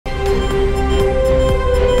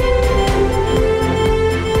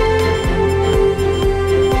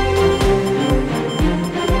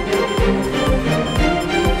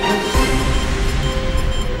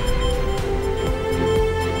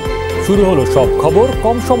শুরু হলো সব খবর,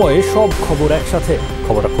 কম সময়ে সব খবর একসাথে।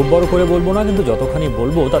 খবরটা খুব বড় করে বলবো না, কিন্তু যতখানি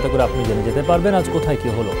বলবো তাতে করে আপনি জেনে যেতে পারবেন আজ কোথায় কি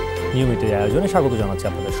হলো। নিয়মিত এই আয়োজনে স্বাগত জানাচ্ছি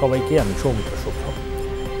আপনাদের সবাইকে। আমি সৌমিত্র শুভ্র।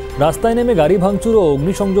 রাস্তায় নেমে গাড়ি ভাঙচুর ও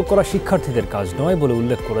অগ্নিসংযোগ করা শিক্ষার্থীদের কাজ নয় বলে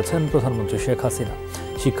উল্লেখ করেছেন প্রধানমন্ত্রী শেখ হাসিনা।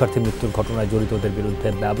 শিক্ষার্থী মৃত্যুর ঘটনায় জড়িতদের বিরুদ্ধে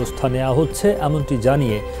ব্যবস্থা নেওয়া হচ্ছে এমনটি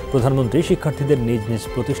জানিয়ে প্রধানমন্ত্রী শিক্ষার্থীদের নিজ নিজ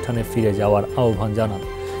প্রতিষ্ঠানে ফিরে যাওয়ার আহ্বান জানান।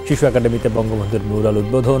 শিশু একাডেমিতে বঙ্গবন্ধুর ম্যুরাল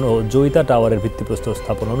উদ্বোধন ও জয়িতা টাওয়ারের ভিত্তিপ্রস্তর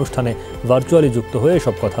স্থাপন অনুষ্ঠানে ভার্চুয়ালি যুক্ত হয়ে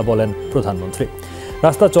এসব কথা বলেন প্রধানমন্ত্রী।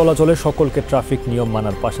 রাস্তা চলাচলে সকলকে ট্রাফিক নিয়ম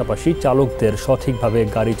মানার পাশাপাশি চালকদের সঠিকভাবে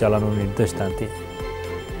গাড়ি চালানোর নির্দেশ দেন তিনি।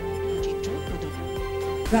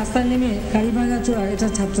 রাস্তায় নেমে গাড়ি ভাঙাচোরা এটা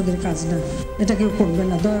ছাত্রদের কাজ না, এটা কেউ করবে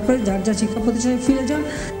না। দয়া করে যার যা শিক্ষা প্রতিষ্ঠানে ফিরে যান,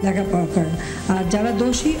 লেখাপড়া করেন। আর যারা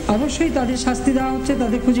দোষী অবশ্যই তাদের শাস্তি দেওয়া হচ্ছে,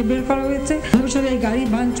 তাদের খুঁজে বের করা হয়েছে। ভবিষ্যতে এই গাড়ি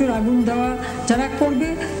ভাঙচুর আগুন দেওয়া যারা করবে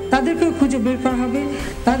তাদেরকেও খুঁজে বের করা হবে,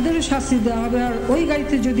 তাদেরও শাস্তি দেওয়া হবে। আর ওই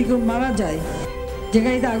গাড়িতে যদি কেউ মারা যায়, যে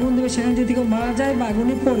গাড়িতে আগুন দেবে সেখানে যদি কেউ মারা যায় বা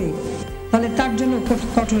আগুনে পড়ে, তাহলে তার জন্য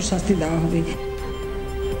কঠোর শাস্তি দেওয়া হবে।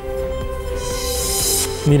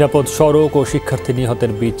 নিরাপদ সড়ক ও শিক্ষার্থী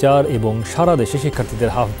নিহতের বিচার এবং সারা দেশে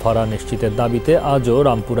শিক্ষার্থীদের হাফ ভাড়া নিশ্চিতের দাবিতে আজও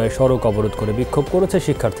রামপুরায় সড়ক অবরোধ করে বিক্ষোভ করেছে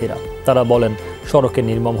শিক্ষার্থীরা। তারা বলেন, সড়কে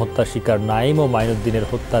নির্মম হত্যার শিকার নাইম ও মাইনুদ্দিনের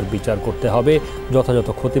হত্যার বিচার করতে হবে, যথাযথ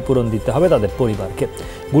ক্ষতিপূরণ দিতে হবে তাদের পরিবারকে।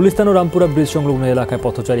 গুলিস্তান ও রামপুরা ব্রিজ সংলগ্ন এলাকায়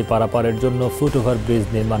পথচারী পারাপারের জন্য ফুটওভার ব্রিজ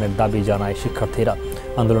নির্মাণের দাবি জানায় শিক্ষার্থীরা।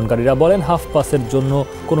 আন্দোলনকারীরা বলেন, হাফ পাসের জন্য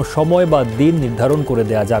কোনো সময় বা দিন নির্ধারণ করে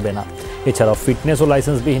দেয়া যাবে না। এছাড়াও ফিটনেস ও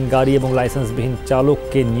লাইসেন্সবিহীন গাড়ি এবং লাইসেন্সবিহীন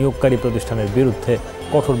চালককে নিয়োগকারী প্রতিষ্ঠানের বিরুদ্ধে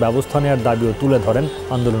কঠোর ব্যবস্থা নেওয়ার দাবিও তুলে ধরেন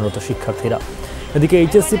আন্দোলনরত শিক্ষার্থীরা। এদিকে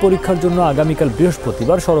এইচএসসি পরীক্ষার জন্য আগামীকাল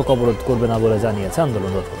বৃহস্পতিবার সড়ক অবরোধ করবে না বলে জানিয়েছে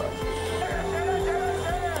আন্দোলনরতরা।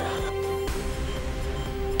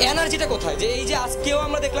 এনার্জিটা কোথায়? যে এই যে আজকেও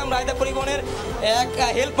আমরা দেখলাম রায়দা পরিবহনের এক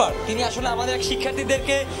হেল্পার, তিনি আসলে আমাদের এক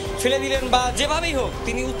শিক্ষার্থীদেরকে ফেলে দিলেন বা যেভাবেই হোক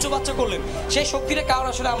তিনি উচ্চবাচ্য করলেন, সেই শক্তির কারণ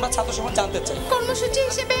আসলে আমরা ছাত্র সমাজ জানতে চাই। কর্মসূচি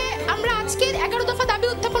হিসেবে আমরা আজকে 11 দফা দাবি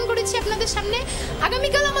উত্থাপন করেছি আপনাদের সামনে।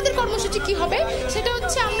 আগামীকাল আমাদের কর্মসূচি কি হবে সেটা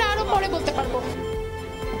হচ্ছে আমরা আরো পরে বলতে পারবো।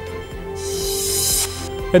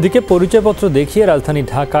 এদিকে পরিচয়পত্র দেখিয়ে রাজধানী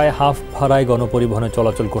ঢাকায় হাফ ভাড়ায় গণপরিবহনে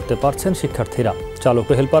চলাচল করতে পারছেন শিক্ষার্থীরা। চালক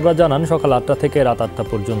ও হেলপাররা জানান, সকাল 8টা থেকে রাত 8টা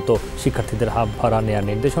পর্যন্ত শিক্ষার্থীদের হাফ ভাড়া নেওয়ার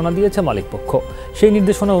নির্দেশনা দিয়েছে মালিকপক্ষ। সেই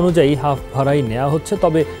নির্দেশনা অনুযায়ী হাফ ভাড়াই নেওয়া হচ্ছে,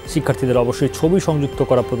 তবে শিক্ষার্থীদের অবশ্যই ছবি সংযুক্ত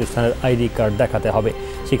করা প্রতিষ্ঠানের আইডি কার্ড দেখাতে হবে।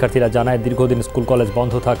 শিক্ষার্থীরা জানায়, দীর্ঘদিন স্কুল কলেজ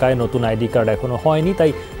বন্ধ থাকায় নতুন আইডি কার্ড এখনো হয়নি,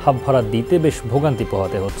 তাই হাফ ভাড়া দিতে বেশ ভোগান্তি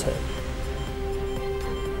পোহাতে হচ্ছে।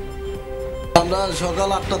 আমরা সকাল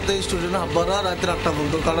 8টাতে স্টুডেন্ট হাফ ভাড়া, রাতে 8টা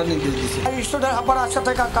পর্যন্ত কাটা নির্দেশ দিচ্ছি। স্টুডেন্ট হাফ ভাড়া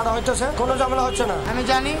একসাথে কাটা হইতেছে, কোনো ঝামেলা হচ্ছে না। আমি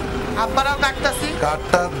জানি হাফ ভাড়াও কাটতেছি,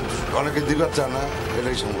 কার্ডটা অনেকে দিতে চায় না,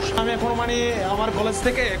 এটাই সমস্যা। আমি এখনো আমার কলেজ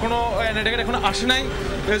থেকে এখনো এনআইডি কার্ড এখনো আসে নাই,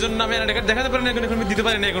 এই জন্য আমি এনআইডি কার্ড দেখাতে পারি না, এখন দিতে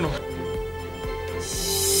পারি না এখনো।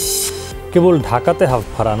 কেবল ঢাকাতে হাফ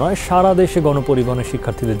ভাড়া নয়, সারা দেশে গণপরিবহনের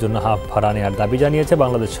শিক্ষার্থীদের জন্য হাফ ভাড়া নেওয়ার দাবি জানিয়েছে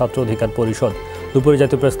বাংলাদেশ ছাত্র অধিকার পরিষদ। দুপুরে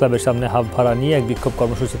জাতীয় প্রেস ক্লাবের সামনে হাফ ভাড়া নিয়ে এক বিক্ষোভ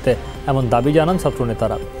কর্মসূচিতে এমন দাবি জানান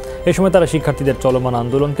ছাত্রনেতারা। এ সময় তারা শিক্ষার্থীদের চলমান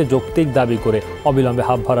আন্দোলনকে যৌক্তিক দাবি করে অবিলম্বে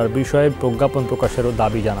হাফ ভাড়ার বিষয়ে প্রজ্ঞাপন প্রকাশেরও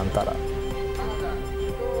দাবি জানান তারা।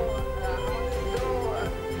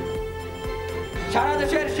 সারা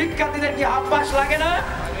দেশের শিক্ষার্থীদের কি হাফ পাস লাগে না,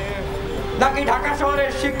 নাকি ঢাকা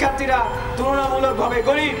শহরের শিক্ষার্থীরা তুলনামূলকভাবে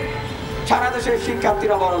গরিব, সারা দেশের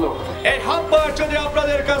শিক্ষার্থীরা বড়লোক? এই হাফ পাস যদি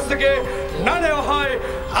আপনাদের কাছ থেকে না নেওয়া হয়,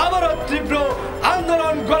 আবারও তীব্র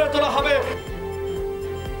আন্দোলন গড়ে তোলা হবে।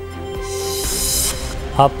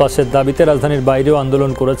 হাফ পাসের দাবিতে রাজধানীর বাইরেও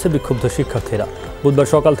আন্দোলন করেছে বিক্ষুব্ধ শিক্ষার্থীরা।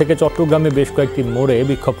 বুধবার সকাল থেকে চট্টগ্রামে বেশ কয়েকটি মোড়ে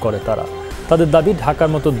বিক্ষোভ করে তারা। তাদের দাবি, ঢাকার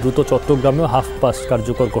মতো দ্রুত চট্টগ্রামেও হাফ পাস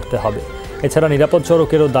কার্যকর করতে হবে। এছাড়া নিরাপদ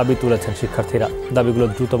সড়কেরও দাবি তুলেছেন শিক্ষার্থীরা। দাবিগুলো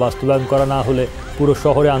দ্রুত বাস্তবায়ন করা না হলে পুরো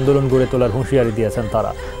শহরে আন্দোলন গড়ে তোলার হুঁশিয়ারি দিয়েছেন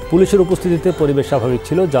তারা। পুলিশের উপস্থিতিতে পরিবেশ স্বাভাবিক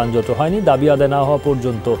ছিল, যানজট হয়নি। দাবি আদায় না হওয়া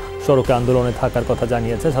পর্যন্ত সড়কে আন্দোলনে থাকার কথা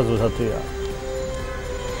জানিয়েছে ছাত্রছাত্রীরা।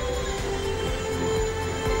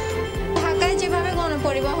 ঢাকায় যেভাবে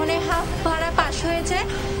গণপরিবহনে হাফ ভাড়া পাস হয়েছে,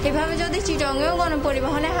 এভাবে যদি চিটংয়েও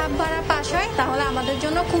গণপরিবহনে হাফ ভাড়া পাস হয় তাহলে আমাদের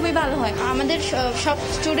জন্য খুবই ভালো হয়। আমাদের সব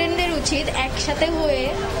স্টুডেন্টদের উচিত একসাথে হয়ে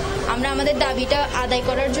আমরা আমাদের দাবিটা আদায়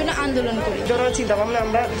করার জন্য আন্দোলন করি। চিন্তা ভাবনা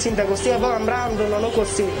আমরা চিন্তা করছি এবং আমরা আন্দোলনও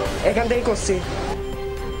করছি, এখান থেকেই করছি।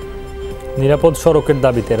 নিরাপদ সড়কের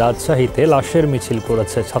দাবিতে রাজশাহীতে লাশের মিছিল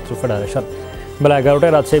করেছে ছাত্র ফেডারেশন। বেলা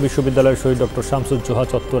 11টায় রাজশাহী বিশ্ববিদ্যালয়ের শহীদ ডক্টর শামসুজ্জোহা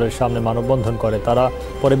চত্বরের সামনে মানববন্ধন করে তারা।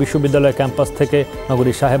 পরে বিশ্ববিদ্যালয় ক্যাম্পাস থেকে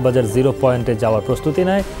নগরীর সাহেববাজার 0 পয়েন্টে যাওয়ার প্রস্তুতি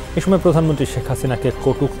নেয়। এ সময় প্রধানমন্ত্রী শেখ হাসিনাকে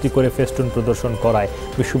কটূক্তি করে ফেস্টুন প্রদর্শন করায়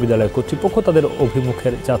বিশ্ববিদ্যালয় কর্তৃপক্ষ তাদের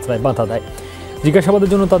অভিমুখের যাত্রায় বাধা দেয়।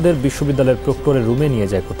 জিজ্ঞাসাবাদের জন্য তাদের বিশ্ববিদ্যালয়ের প্রক্টরের রুমে নিয়ে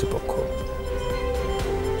যায় কর্তৃপক্ষ।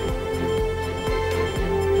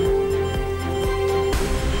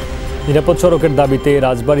 নিরাপদ সড়কের দাবিতে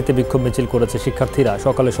রাজবাড়ীতে বিক্ষোভ মিছিল করেছে শিক্ষার্থীরা।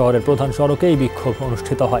 সকালে শহরের প্রধান সড়কে এই বিক্ষোভ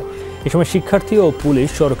অনুষ্ঠিত হয়। এ সময় শিক্ষার্থী ও পুলিশ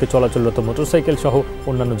সড়কে চলাচলরত মোটরসাইকেল সহ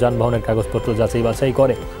অন্যান্য যানবাহনের কাগজপত্র যাচাই বাছাই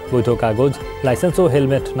করে। বৈধ কাগজ, লাইসেন্স ও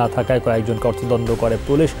হেলমেট না থাকায় কয়েকজনকে অর্থদণ্ড করে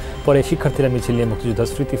পুলিশ। পরে শিক্ষার্থীরা মিছিল নিয়ে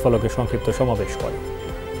মুক্তিযোদ্ধার স্মৃতিফলকে সংক্ষিপ্ত সমাবেশ করে।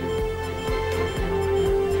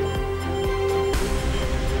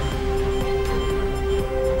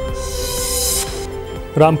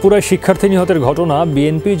 রামপুরায় শিক্ষার্থী নিহতের ঘটনা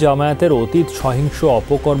বিএনপি জামায়াতের অতীত সহিংস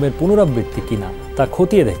অপকর্মের পুনরাবৃত্তি কিনা তা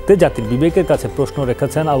খতিয়ে দেখতে জাতির বিবেকের কাছে প্রশ্ন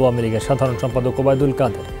রেখেছেন আওয়ামী লীগের সাধারণ সম্পাদক ওবায়দুল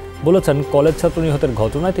কাদের। বলেছেন, কলেজ ছাত্র নিহতের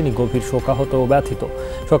ঘটনায় তিনি গভীর শোকাহত ও ব্যথিত।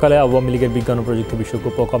 সকালে আওয়ামী লীগের বিজ্ঞান ও প্রযুক্তি বিষয়ক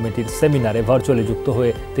উপকমিটির সেমিনারে ভার্চুয়ালি যুক্ত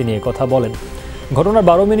হয়ে তিনি একথা বলেন। ঘটনার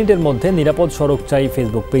 12 মিনিটের মধ্যে নিরাপদ সড়ক চাই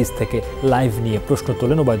ফেসবুক পেজ থেকে লাইভ নিয়ে প্রশ্ন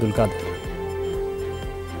তোলেন ওবায়দুল কাদের।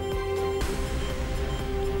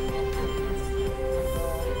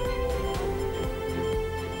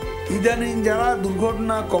 ইদানিং যারা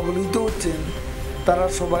দুর্ঘটনা কবলিত হচ্ছেন তারা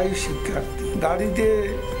সবাই শিক্ষার্থী। গাড়িতে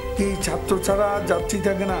কি ছাত্র ছাড়া যাত্রী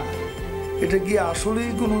থাকে না? এটা কি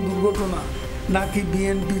আসলেই কোনো দুর্ঘটনা, নাকি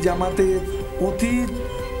বিএনপি জামাতের অতীত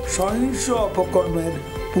সহিংস অপকর্মের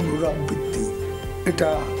পুনরাবৃত্তি? এটা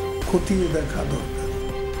খতিয়ে দেখা দরকার।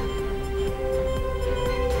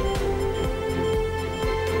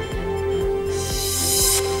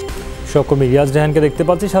 সহকর্মী রিয়াজ রেহানকে দেখতে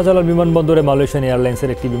পাচ্ছি শাহজালাল বিমানবন্দরে মালয়েশিয়ান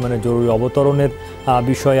এয়ারলাইন্সের একটি বিমানের জরুরি অবতরণের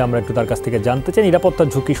বিষয়ে আমরা একটু তার কাছ থেকে জানতে চাই।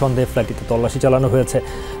 নিরাপত্তার ঝুঁকি সন্দেহে ফ্লাইটটিতে তল্লাশি চালানো হয়েছে।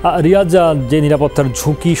 রিয়াজ, যে নিরাপত্তার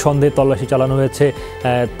ঝুঁকি সন্দেহে তল্লাশি চালানো হয়েছে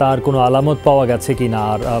তার কোনো আলামত পাওয়া গেছে কিনা?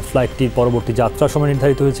 আর ফ্লাইটটির পরবর্তী যাত্রার সময়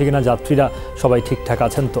নির্ধারিত হয়েছে কিনা? যাত্রীরা সবাই ঠিকঠাক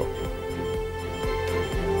আছেন তো?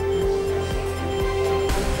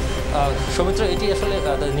 সৌমিত্র, এটি আসলে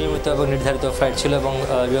নিয়মিত এবং নির্ধারিত ফ্লাইট ছিল এবং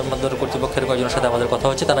বিমানবন্দর কর্তৃপক্ষের কয়েকজনের সাথে আমাদের কথা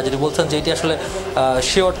হচ্ছে। তারা যেটি বলছেন যে এটি আসলে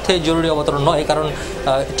সে অর্থে জরুরি অবতরণ নয়, কারণ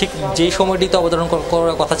ঠিক যেই সময়টিতে অবতরণ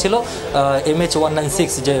করার কথা ছিল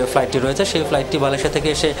MH196 যে ফ্লাইটটি রয়েছে সেই ফ্লাইটটি মালয়েশিয়া থেকে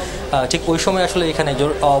এসে ঠিক ওই সময় আসলে এখানে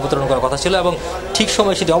অবতরণ করার কথা ছিল এবং ঠিক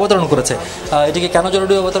সময় সেটি অবতরণ করেছে। এটিকে কেন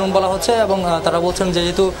জরুরি অবতরণ বলা হচ্ছে? এবং তারা বলছেন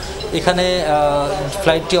যেহেতু এখানে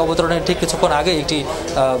ফ্লাইটটি অবতরণের ঠিক কিছুক্ষণ আগে একটি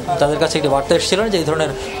তাদের কাছে একটি বার্তা এসেছিলেন যে এই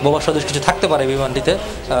ধরনের বোমা সদৃশ কিছু থাকতে পারে বিমানটিতে,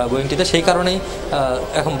 বোয়িংটিতে, সেই কারণেই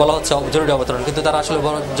এখন বলা হচ্ছে জরুরি অবতরণ। কিন্তু তারা আসলে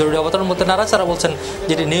জরুরি অবতরণ বলতে নারাজ। তারা বলছেন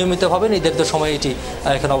যেটি নিয়মিতভাবে নির্ধারিত সময়ে এটি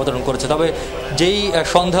এখানে অবতরণ করেছে। তবে যেই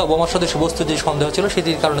সন্দেহ, বোমা সদৃশ বস্তু যে সন্দেহ ছিল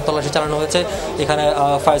সেটির কারণে তল্লাশি চালানো হয়েছে। এখানে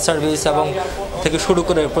ফায়ার সার্ভিস এবং থেকে শুরু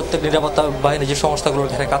করে প্রত্যেক নিরাপত্তা বাহিনী যে সংস্থাগুলো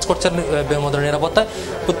এখানে কাজ করছেন বিমানবন্দরের নিরাপত্তায়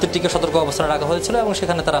প্রত্যেকটিকে সতর্ক অবস্থানে রাখা হয়েছিল এবং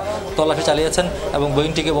সেখানে তারা তল্লাশি চালিয়েছেন এবং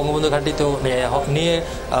বোয়িংটিকে বঙ্গবন্ধু ঘাঁটিতেও নিয়ে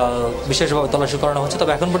বিশেষভাবে তল্লাশি করানো হচ্ছে।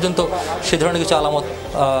 তবে এখন পর্যন্ত সে ধরনের কিছু আলামত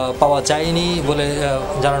পাওয়া যায়নি বলে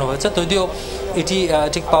জানানো হয়েছে। যদিও এটি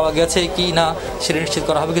ঠিক পাওয়া গেছে কি না সেটা নিশ্চিত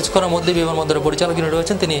করা হবে। কিছুক্ষণের মধ্যে বিমানবন্দরের পরিচালক যিনি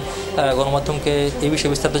রয়েছেন তিনি গণমাধ্যমকে এই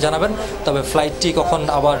বিষয়ে বিস্তারিত জানাবেন। তবে ফ্লাইটটি কখন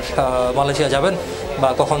আবার মালয়েশিয়া যাবেন বা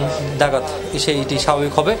কখন নাগাদ সেইটি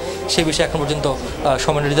স্বাভাবিক হবে সেই বিষয়ে এখন পর্যন্ত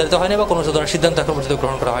সময় নির্ধারিত হয়নি বা কোনো ধরনের সিদ্ধান্ত এখন পর্যন্ত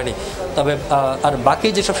গ্রহণ করা হয়নি। তবে আর বাকি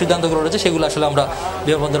যেসব সিদ্ধান্তগুলো রয়েছে সেগুলো আসলে আমরা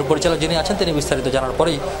বিমানবন্দরের পরিচালক যিনি আছেন তিনি বিস্তারিত জানার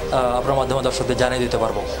পরেই আপনার মাধ্যমে দর্শকদের জানিয়ে দিতে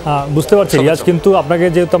পারবো। বুঝতে পারছি রিয়াজ, কিন্তু আপনাকে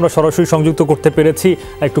যেহেতু আমরা সরাসরি সংযুক্ত করতে পেরেছি,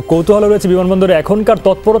 একটু কৌতূহল রয়েছে বিমানবন্দরে এখনকার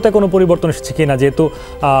তৎপরতায় কোনো পরিবর্তন এসেছে কিনা? যেহেতু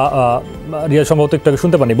রিয়াজ সম্ভবত একটু আগে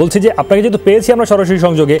শুনতে পারিনি, বলছি যে আপনাকে যেহেতু পেয়েছি আমরা সরাসরি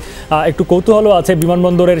সংযোগে, একটু কৌতূহলও আছে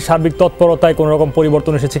বিমানবন্দরের সার্বিক তৎপরতায় কোনো রকম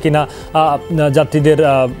পরিবর্তন এসেছে কিনা? যাত্রীদের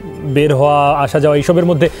বের হওয়া, আসা যাওয়া এইসবের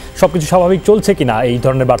মধ্যে সব কিছু স্বাভাবিক চলছে কিনা এই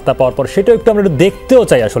ধরনের বার্তা পাওয়ার পর, সেটাও একটু আমরা একটু দেখতেও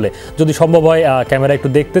চাই আসলে, যদি সম্ভব হয় ক্যামেরা একটু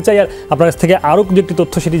দেখতে চাই। আর আপনার কাছ থেকে আরও একটি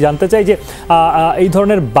তথ্য সেটি জানতে চাই যে এই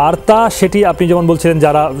ধরনের বার্তা, সেটি আপনি যেমন বলছিলেন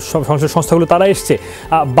যারা সংশ্লিষ্ট সংস্থাগুলো তারা এসছে,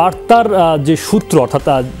 বার্তার যে সূত্র অর্থাৎ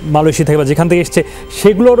মালয়েশিয়া থেকে বা যেখান থেকে এসছে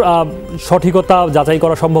সেগুলোর সঠিকতা যাচাই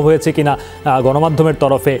করা সম্ভব হয়েছে কিনা গণমাধ্যমের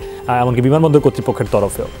তরফে, এমনকি বিমানবন্দর কর্তৃপক্ষের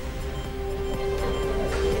তরফেও?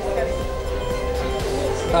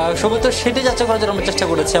 সৌমিত্র, সেটি যাচাই করার জন্য আমরা চেষ্টা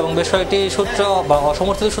করেছি এবং বিষয়টি সূত্র বা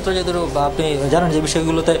অসমর্থিত সূত্র যেহেতু আপনি জানেন যে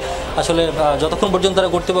বিষয়গুলোতে আসলে যতক্ষণ পর্যন্ত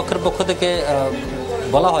তারা কর্তৃপক্ষের পক্ষ থেকে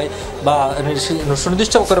বলা হয় বা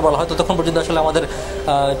সুনির্দিষ্ট করে বলা হয় ততক্ষণ পর্যন্ত আসলে আমাদের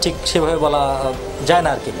ঠিক সেভাবে বলা যায় না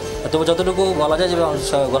আর কি। তবে যতটুকু বলা যায় যে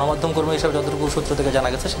গণমাধ্যম কর্মী হিসাবে যতটুকু সূত্র থেকে জানা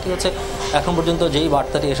গেছে সেটি হচ্ছে এখন পর্যন্ত যেই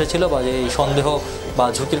বার্তাটি এসেছিল বা যেই সন্দেহ বা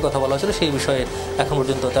ঝুঁকির কথা বলা হয়েছিল সেই বিষয়ে এখন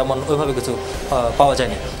পর্যন্ত তেমন ওইভাবে কিছু পাওয়া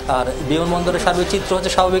যায়নি। আর বিমানবন্দরের সার্বিক চিত্র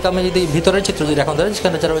হচ্ছে স্বাভাবিক। আমি যদি ভিতরের চিত্র যদি এখন ধরেন,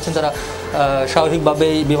 সেখানে যারা রয়েছেন তারা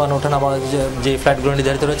স্বাভাবিকভাবেই বিমান ওঠানামা যে ফ্লাইটগুলো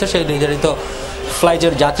নির্ধারিত রয়েছে সেই নির্ধারিত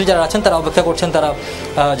ফ্লাইটের যাত্রী যারা আছেন তারা অপেক্ষা করছেন তারা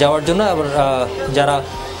যাওয়ার জন্য। আবার যারা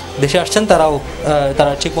দেশে আসছেন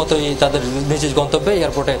তারা ঠিকমতোই তাদের নিজ গন্তব্যে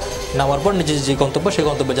এয়ারপোর্টে নামার পর নিজ যে গন্তব্য সেই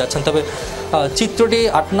গন্তব্যে যাচ্ছেন। তবে চিত্রটি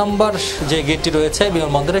 8 নম্বর যে গেটটি রয়েছে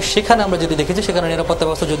বিমানবন্দরে, সেখানে আমরা যদি দেখেছি সেখানে নিরাপত্তা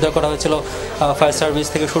ব্যবস্থা জোরদার করা হয়েছিল। ফায়ার সার্ভিস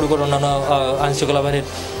থেকে শুরু করে অন্যান্য আইনশৃঙ্খলা বাহিনীর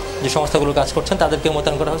যে সংস্থাগুলো কাজ করছেন তাদেরকে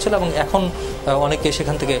মোতায়েন করা হয়েছিল এবং এখন অনেককে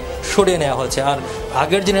সেখান থেকে সরিয়ে নেওয়া হয়েছে। আর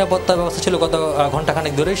আগের যে নিরাপত্তা ব্যবস্থা ছিল গত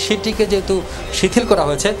ঘণ্টাখানেক ধরে, সেটিকে যেহেতু শিথিল করা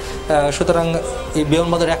হয়েছে, সুতরাং এই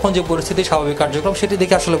বিমানবন্দরের এখন যে পরিস্থিতি, স্বাভাবিক কার্যক্রম, সেটি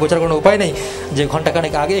দেখে আসলে বোঝার কোনো উপায় নেই যে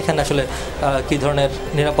ঘণ্টাখানেক আগে এখানে আসলে কী ধরনের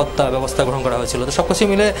নিরাপত্তা ব্যবস্থা গ্রহণ করা হয়েছিল। তো সব কিছু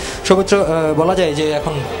মিলে সৌমিত্র বলা যায় যে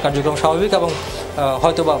এখন কার্যক্রম স্বাভাবিক এবং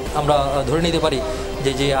হয়তোবা আমরা ধরে নিতে পারি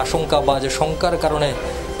যে আশঙ্কা বা যে শঙ্কার কারণে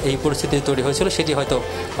এই পরিস্থিতি তৈরি হয়েছিল সেটি হয়তো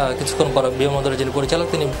কিছুক্ষণ পর বিমানবন্দরের যিনি পরিচালক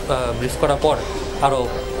তিনি ব্রিফ করার পর আরও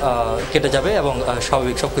কেটে যাবে এবং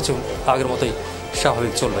স্বাভাবিক সব কিছু আগের মতোই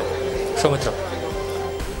স্বাভাবিক চলবে। সৌমিত্র।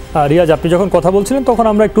 রিয়াজ, আপনি যখন কথা বলছিলেন তখন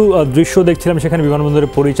আমরা একটু দৃশ্য দেখছিলাম, সেখানে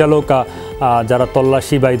বিমানবন্দরের পরিচালক যারা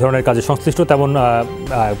তল্লাশি বা এই ধরনের কাজে সংশ্লিষ্ট তেমন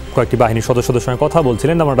কয়েকটি বাহিনীর সদস্যদের সঙ্গে কথা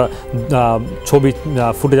বলছিলেন। আমরা ছবি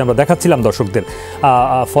ফুটেজ আমরা দেখাচ্ছিলাম দর্শকদের,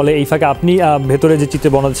 ফলে এই ফাঁকে আপনি ভেতরে যে চিত্রে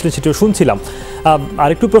বর্ণনা দিচ্ছিলেন সেটিও শুনছিলাম।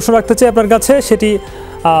 আরেকটু প্রশ্ন রাখতে চাই আপনার কাছে, সেটি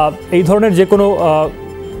এই ধরনের যে কোনো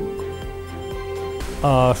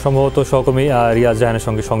সম্ভবত সহকর্মী রিয়াজ জাহানের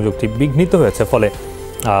সঙ্গে সংযোগটি বিঘ্নিত হয়েছে, ফলে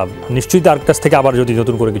নিশ্চয়ই তার কাছ থেকে আবার যদি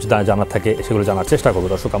নতুন করে কিছু জানার থাকে সেগুলো জানার চেষ্টা করবো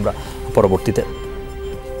দর্শক আমরা পরবর্তীতে।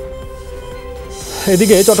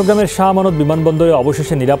 এদিকে চট্টগ্রামের শাহ আমানত বিমানবন্দরে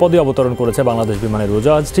অবশেষে নিরাপদে অবতরণ করেছে বাংলাদেশ বিমানের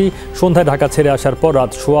উড়োজাহাজটি। সন্ধ্যায় ঢাকা ছেড়ে আসার পর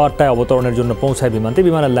রাত 8:15টায় অবতরণের জন্য পৌঁছায় বিমানটি।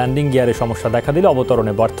 বিমানের ল্যান্ডিং গিয়ারে সমস্যা দেখা দিলে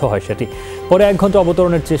অবতরণে ব্যর্থ হয় সেটি। পরে 1 ঘন্টা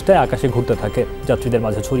অবতরণের চেষ্টায় আকাশে ঘুরতে থাকে। যাত্রীদের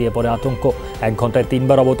মাঝে ছড়িয়ে পড়ে আতঙ্ক। 1 ঘন্টায় 3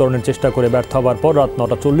 বার অবতরণের চেষ্টা করে ব্যর্থ হবার পর রাত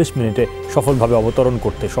 9:40 সফলভাবে অবতরণ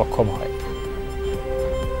করতে সক্ষম হয়।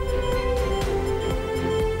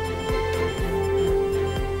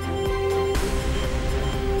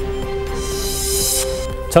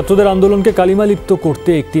 ছাত্রদের আন্দোলনকে কালিমালিপ্ত করতে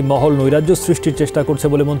একটি মহল নৈরাজ্য সৃষ্টির চেষ্টা করছে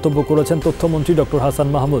বলে মন্তব্য করেছেন তথ্যমন্ত্রী ডক্টর হাসান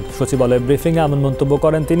মাহমুদ। সচিবালয়ের ব্রিফিংয়ে এমন মন্তব্য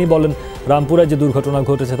করেন তিনি। বলেন, রামপুরায় যে দুর্ঘটনা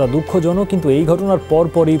ঘটেছে তা দুঃখজনক, কিন্তু এই ঘটনার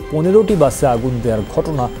পরপরই 15টি বাসে আগুন দেওয়ার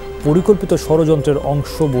ঘটনা পরিকল্পিত ষড়যন্ত্রের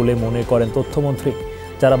অংশ বলে মনে করেন তথ্যমন্ত্রী।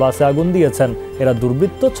 যারা বাসে আগুন দিয়েছেন এরা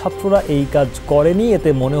দুর্বৃত্ত, ছাত্ররা এই কাজ করেনি। এতে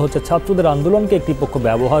মনে হচ্ছে ছাত্রদের আন্দোলনকে একটি পক্ষ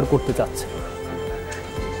ব্যবহার করতে চাচ্ছে।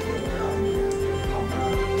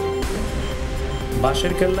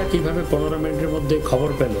 বাঁশের কেল্লা কিভাবে 15 মিনিটের মধ্যে খবর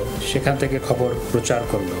পেল, সেখান থেকে খবর প্রচার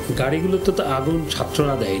করলো। গাড়িগুলোতে তো আগুন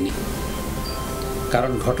ছাত্ররা দেয়নি,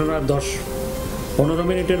 কারণ ঘটনার 10-15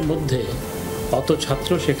 মিনিটের মধ্যে অত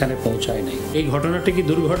ছাত্র সেখানে পৌঁছায় নাই। এই ঘটনাটি কি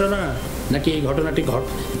দুর্ঘটনা নাকি এই ঘটনাটি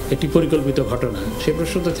একটি পরিকল্পিত ঘটনা, সে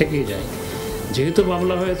প্রশ্ন তো থেকেই যায়। যেহেতু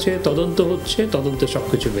মামলা হয়েছে, তদন্ত হচ্ছে, তদন্তে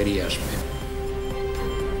সবকিছু বেরিয়ে আসবে।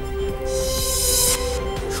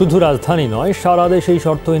 শুধু রাজধানী নয়, সারা দেশেই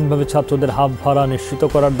শর্তহীনভাবে ছাত্রদের হাফ ভাড়া নিশ্চিত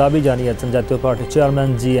করার দাবি জানিয়েছেন জাতীয় পার্টির চেয়ারম্যান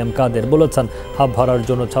GM কাদের। বলেছেন, হাফ ভাড়ার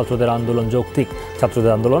জন্য ছাত্রদের আন্দোলন যৌক্তিক।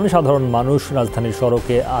 ছাত্রদের আন্দোলনে সাধারণ মানুষ রাজধানীর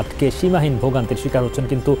সড়কে আটকে সীমাহীন ভোগান্তির শিকার হচ্ছেন,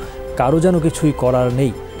 কিন্তু কারো যেন কিছুই করার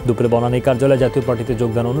নেই। দুপুরে বনানী কার্যালয়ে জাতীয় পার্টিতে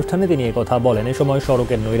যোগদান অনুষ্ঠানে তিনি কথা বলেন। এ সময়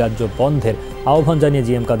সড়কের নৈরাজ্য বন্ধের আহ্বান জানিয়ে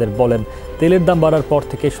GM কাদের বলেন, তেলের দাম বাড়ার পর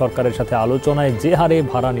থেকে সরকারের সাথে আলোচনায় যে হারে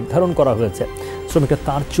ভাড়া নির্ধারণ করা হয়েছে, শ্রমিকরা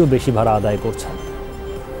তার চেয়েও বেশি ভাড়া আদায় করছেন।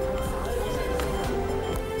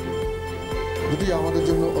 দুটি আমাদের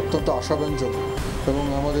জন্য অত্যন্ত আশাব্যঞ্জক এবং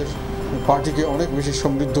আমাদের পার্টিকে অনেক বেশি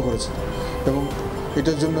সমৃদ্ধ করেছে, এবং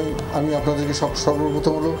এটার জন্যই আমি আপনাদেরকে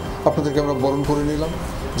সর্বপ্রথম হলো আপনাদেরকে আমরা বরণ করে নিলাম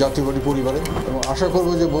জাতীয় পার্টি পরিবারে, এবং আশা করব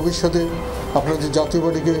যে ভবিষ্যতে আপনারা যে জাতীয়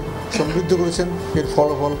পার্টিকে সমৃদ্ধ করেছেন এর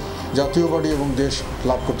ফলাফল জাতীয় পার্টি এবং দেশ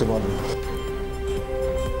লাভ করতে পারবে।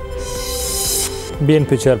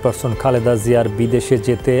 বিএনপি চেয়ারপারসন খালেদা জিয়ার বিদেশে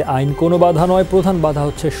যেতে আইন কোনো বাধা নয়, প্রধান বাধা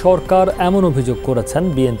হচ্ছে সরকার, এমন অভিযোগ করেছেন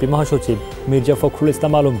বিএনপি মহাসচিব মির্জা ফখরুল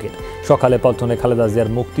ইসলাম আলমগীর। সকালে পল্টনে খালেদা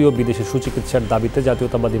জিয়ার মুক্তি ও বিদেশে সুচিকিৎসার দাবিতে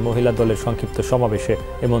জাতীয়তাবাদী মহিলা দলের সংক্ষিপ্ত সমাবেশে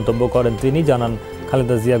এ মন্তব্য করেন তিনি। জানান,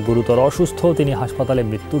 খালেদা জিয়া গুরুতর অসুস্থ, তিনি হাসপাতালে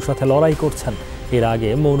মৃত্যুর সাথে লড়াই করছেন। এর আগে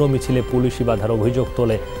মৌন মিছিলে পুলিশি বাধার অভিযোগ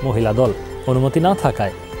তোলে মহিলা দল। অনুমতি না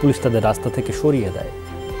থাকায় পুলিশ তাদের রাস্তা থেকে সরিয়ে দেয়।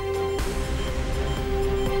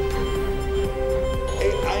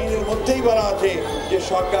 মধ্যেই বলা আছে যে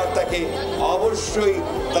সরকার তাকে অবশ্যই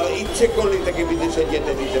তারা ইচ্ছে করলে তাকে বিদেশে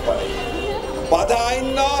যেতে দিতে পারে। বাধা আইন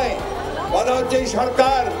নয়, বাধা হচ্ছে এই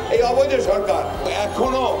সরকার, এই অবৈধ সরকার।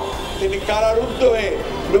 এখনো তিনি কারারুদ্ধ হয়ে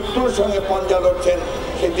মৃত্যুর সঙ্গে পাঞ্জা লড়ছেন।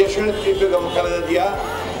 সেই দেশনেত্রী বেগম খালেদা জিয়া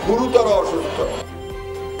গুরুতর অসুস্থ।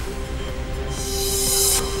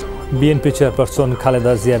 বিএনপি চেয়ারপারসন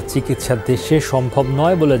খালেদা জিয়ার চিকিৎসা দেশে সম্ভব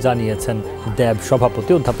নয় বলে জানিয়েছেন ড্যাব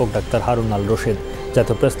সভাপতি অধ্যাপক ডাক্তার হারুন আল রশিদ।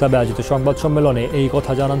 জাতীয় প্রেস ক্লাবে আয়োজিত সংবাদ সম্মেলনে এই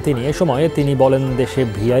কথা জানান তিনি। এ সময় তিনি বলেন, দেশে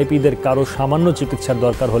ভিআইপিদের কারো সামান্য চিকিৎসার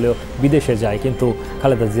দরকার হলেও বিদেশে যায়, কিন্তু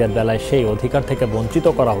খালেদা জিয়ার বেলায় সেই অধিকার থেকে বঞ্চিত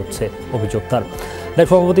করা হচ্ছে, অভিযোগ তার। তাই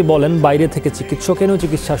সভাপতি বলেন, বাইরে থেকে চিকিৎসক এনেও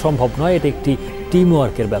চিকিৎসা সম্ভব নয়, এটা একটি টিম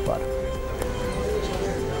ওয়ার্কের ব্যাপার।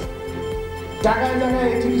 জায়গায় জায়গায়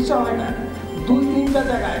এই চিকিৎসা হয় না, 2-3টা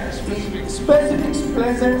জায়গায় specific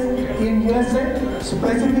places in USA,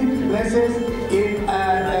 specific places in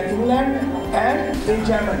England and in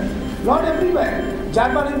Germany, not everywhere.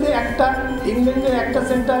 জার্মানিতে একটা, ইংল্যান্ডে একটা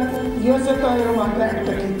সেন্টার, ইউএসএ তো এরকম আমরা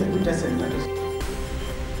একটা কিন্তু 2টা সেন্টার।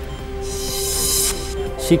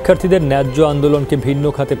 শিক্ষার্থীদের ন্যায্য আন্দোলনকে ভিন্ন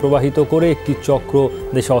খাতে প্রবাহিত করে একটি চক্র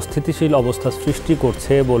দেশে অস্থিতিশীল অবস্থা সৃষ্টি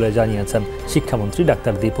করছে বলে জানিয়েছেন শিক্ষামন্ত্রী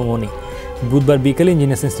ডাক্তার দীপুমণি। বুধবার বিকেলে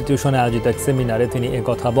ইঞ্জিনিয়ার্স ইনস্টিটিউশনে আয়োজিত এক সেমিনারে তিনি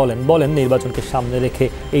একথা বলেন, নির্বাচনকে সামনে রেখে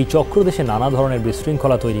এই চক্র দেশে নানা ধরনের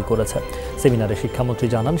বিশৃঙ্খলা তৈরি করেছে। সেমিনারে শিক্ষামন্ত্রী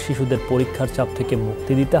জানান, শিশুদের পরীক্ষার চাপ থেকে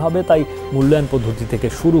মুক্তি দিতে হবে, তাই মূল্যায়ন পদ্ধতি থেকে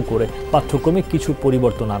শুরু করে পাঠ্যক্রমে কিছু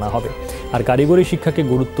পরিবর্তন আনা হবে। আর কারিগরি শিক্ষাকে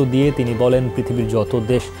গুরুত্ব দিয়ে তিনি বলেন, পৃথিবীর যত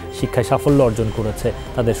দেশ শিক্ষায় সাফল্য অর্জন করেছে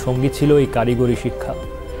তাদের সঙ্গী ছিল এই কারিগরি শিক্ষা।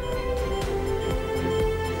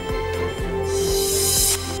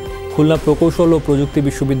 খুলনা প্রকৌশল ও প্রযুক্তি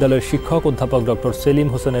বিশ্ববিদ্যালয়ের শিক্ষক অধ্যাপক ডক্টর সেলিম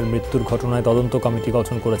হোসেনের মৃত্যুর ঘটনায় তদন্ত কমিটি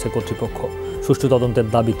গঠন করেছে কর্তৃপক্ষ। সুষ্ঠু তদন্তের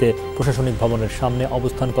দাবিতে প্রশাসনিক ভবনের সামনে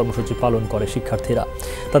অবস্থান কর্মসূচি পালন করে শিক্ষার্থীরা।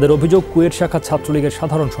 তাদের অভিযোগ, কুয়েট শাখা ছাত্রলীগের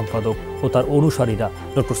সাধারণ সম্পাদক ও তার অনুসারীরা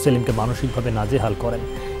ডক্টর সেলিমকে মানসিকভাবে নাজেহাল করেন।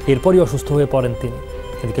 এরপরই অসুস্থ হয়ে পড়েন তিনি।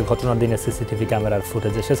 এদিকে ঘটনার দিনে সিসিটিভি ক্যামেরার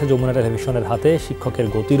ফুটেজ এসেছে। যমুনা টেলিভিশনের হাতে শিক্ষকের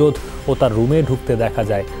গতিরোধ ও তার রুমে ঢুকতে দেখা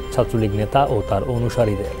যায় ছাত্রলীগ নেতা ও তার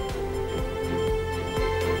অনুসারীদের।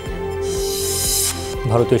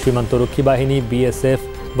 ভারতীয় সীমান্তরক্ষী বাহিনী বিএসএফ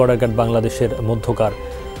বর্ডার গার্ড বাংলাদেশের মধ্যকার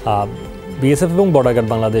বিএসএফ এবং বর্ডার গার্ড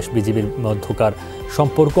বাংলাদেশ বিজিবির মধ্যকার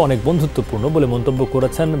সম্পর্ক অনেক বন্ধুত্বপূর্ণ বলে মন্তব্য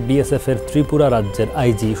করেছেন বিএসএফের ত্রিপুরা রাজ্যের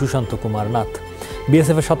আইজি সুশান্ত কুমার নাথ।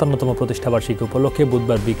 বিএসএফের 57তম প্রতিষ্ঠাবার্ষিকী উপলক্ষে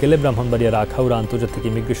বুধবার বিকেলে ব্রাহ্মণবাড়িয়ার আখাউড়া আন্তর্জাতিক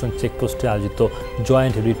ইমিগ্রেশন চেকপোস্টে আয়োজিত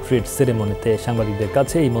জয়েন্ট রিট্রিট সেরেমনিতে সাংবাদিকদের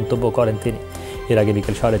কাছে এই মন্তব্য করেন তিনি। এর আগে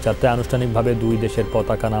বিকেল 4:30টায় আনুষ্ঠানিকভাবে দুই দেশের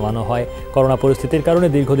পতাকা নামানো হয়। করোনা পরিস্থিতির কারণে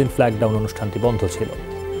দীর্ঘদিন ফ্ল্যাগ ডাউন অনুষ্ঠানটি বন্ধ ছিল।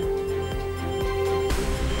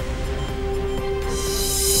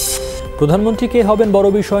 প্রধানমন্ত্রী কে হবেন বড়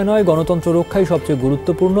বিষয় নয়, গণতন্ত্র রক্ষাই সবচেয়ে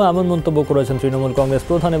গুরুত্বপূর্ণ, এমন মন্তব্য করেছেন তৃণমূল কংগ্রেস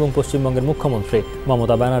প্রধান এবং পশ্চিমবঙ্গের মুখ্যমন্ত্রী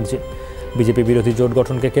মমতা ব্যানার্জি। বিজেপি বিরোধী জোট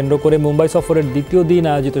গঠনকে কেন্দ্র করে মুম্বাই সফরের দ্বিতীয় দিন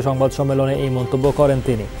আয়োজিত সংবাদ সম্মেলনে এই মন্তব্য করেন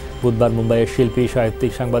তিনি। বুধবার মুম্বাইয়ের শিল্পী,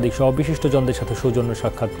 সাহিত্যিক, সাংবাদিক সহ বিশিষ্টজনদের সাথে সৌজন্য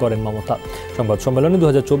সাক্ষাৎ করেন মমতা। সংবাদ সম্মেলনে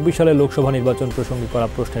 2024 সালে লোকসভা নির্বাচন প্রসঙ্গে করা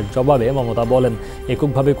প্রশ্নের জবাবে মমতা বলেন,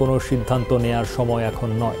 এককভাবে কোনো সিদ্ধান্ত নেয়ার সময় এখন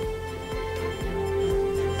নয়।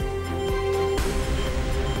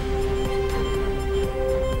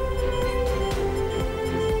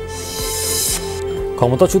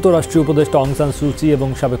 ক্ষমতাচ্যুত রাষ্ট্রীয় উপদেষ্টা অং সান সুচি এবং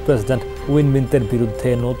সাবেক প্রেসিডেন্ট উইন মিন্তের বিরুদ্ধে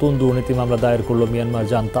নতুন দুর্নীতি মামলা দায়ের করল মিয়ানমার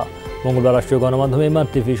জান্তা। মঙ্গলবার রাষ্ট্রীয় গণমাধ্যম এমআর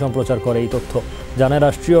টিভি সম্প্রচার করে এই তথ্য। জানায়,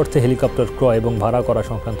 রাষ্ট্রীয় অর্থে হেলিকপ্টার ক্রয় এবং ভাড়া করা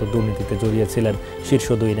সংক্রান্ত দুর্নীতিতে জড়িয়েছিলেন শীর্ষ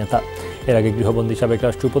দুই নেতা। এর আগে গৃহবন্দী সাবেক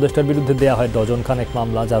রাষ্ট্রীয় উপদেষ্টার বিরুদ্ধে দেওয়া হয় ডজনখানেক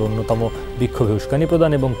মামলা, যার অন্যতম বিক্ষোভে উস্কানি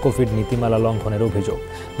প্রদান এবং কোভিড নীতিমালা লঙ্ঘনের অভিযোগ।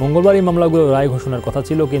 মঙ্গলবার এই মামলাগুলো রায় ঘোষণার কথা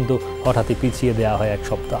ছিল, কিন্তু হঠাৎই পিছিয়ে দেওয়া হয় এক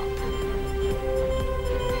সপ্তাহ।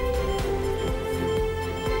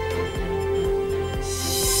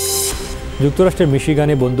 যুক্তরাষ্ট্রের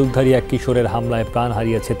মিশিগানে বন্দুকধারী এক কিশোরের হামলায় প্রাণ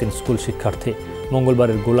হারিয়েছে 3 স্কুল শিক্ষার্থী।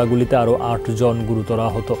 মঙ্গলবারের গোলাগুলিতে আরও 8 জন গুরুতর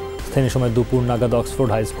আহত। স্থানীয় সময় দুপুর নাগাদ অক্সফোর্ড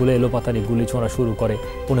হাই স্কুলে এলোপাতাড়ি গুলি ছোঁড়া শুরু করে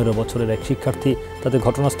 15 বছরের এক শিক্ষার্থী। তাতে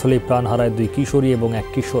ঘটনাস্থলেই প্রাণ হারায় 2 কিশোরী এবং 1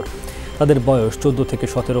 কিশোর। তাদের বয়স 14 থেকে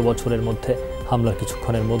 17 বছরের মধ্যে। হামলার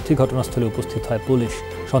কিছুক্ষণের মধ্যেই ঘটনাস্থলে উপস্থিত হয় পুলিশ।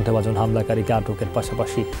 সন্দেহভাজন হামলাকারীকে আটকের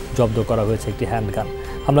পাশাপাশি জব্দ করা হয়েছে একটি হ্যান্ডগান।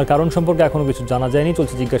 হামলার কারণ সম্পর্কে এখনও কিছু জানা যায়নি,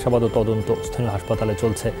 চলছে জিজ্ঞাসাবাদ ও তদন্ত। স্থানীয় হাসপাতালে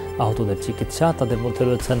চলছে আহতদের চিকিৎসা। তাদের মধ্যে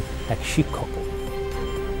রয়েছেন এক শিক্ষক।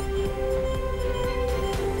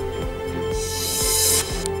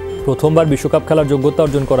 প্রথমবার বিশ্বকাপ খেলার যোগ্যতা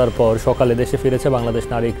অর্জন করার পর সকালে দেশে ফিরেছে বাংলাদেশ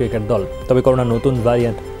নারী ক্রিকেট দল। তবে করোনার নতুন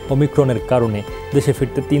ভ্যারিয়েন্ট ওমিক্রনের কারণে দেশে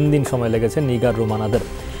ফিরতে 3 দিন সময় লেগেছে নিগার রোমানাদের।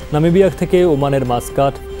 নামিবিয়া থেকে ওমানের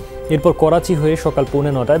মাসকাট, এরপর করাচি হয়ে সকাল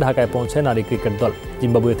 9:45টায় ঢাকায় পৌঁছায় নারী ক্রিকেট দল।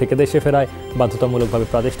 জিম্বাবুয়ে থেকে দেশে ফেরায় বাধ্যতামূলকভাবে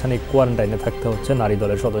প্রাতিষ্ঠানিক কোয়ারেন্টাইনে থাকতে হচ্ছে নারী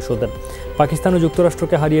দলের সদস্যদের। পাকিস্তান ও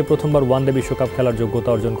যুক্তরাষ্ট্রকে হারিয়ে প্রথমবার ওয়ানডে বিশ্বকাপ খেলার যোগ্যতা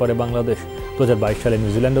অর্জন করে বাংলাদেশ। 2022 সালে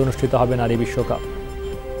নিউজিল্যান্ডে অনুষ্ঠিত হবে নারী বিশ্বকাপ।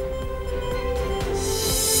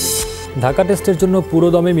 ঢাকা টেস্টের জন্য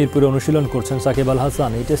পুরোদমে মিরপুরে অনুশীলন করছেন সাকিব আল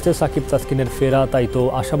হাসান। এই টেস্টে সাকিব তাসকিনের ফেরা তাই তো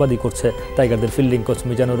আশাবাদী করছে টাইগারদের ফিল্ডিং কোচ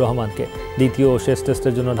মিজানুর রহমানকে। দ্বিতীয় ও শেষ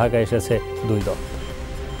টেস্টের জন্য ঢাকায় এসেছে 2 দল।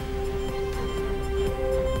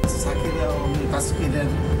 সাকিব এবং তাসকিনের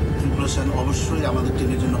ইমপ্রেশন অবশ্যই আমাদের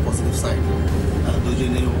টিমের জন্য পজিটিভ সাইড।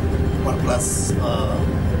 দুজনেই সুপার ক্লাস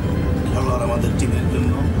খেলোয়াড় আমাদের টিমের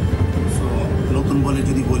জন্য। সো নতুন বলে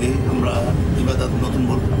যদি বলি, আমরা ইবাদত নতুন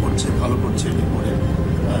বল করছে, ভালো করছে এরপরে,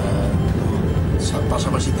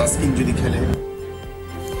 পাশাপাশি তাসকিন যদি খেলে।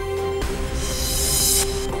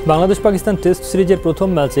 বাংলাদেশ পাকিস্তান টেস্ট সিরিজের প্রথম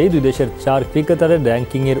ম্যাচেই দুই দেশের 4 ক্রিকেটারের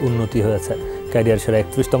র্যাঙ্কিংয়ের উন্নতি হয়েছে। ক্যারিয়ার সেরা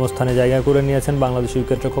 31তম স্থানে জায়গা করে নিয়েছেন বাংলাদেশ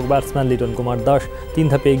উইকেটরক্ষক ব্যাটসম্যান লিটন কুমার দাস। 3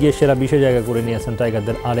 ধাপে এগিয়ে সেরা 20-এ জায়গা করে নিয়েছেন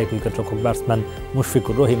টাইগারদের আরেক উইকেটরক্ষক ব্যাটসম্যান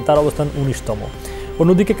মুশফিকুর রহিম, তার অবস্থান 19তম।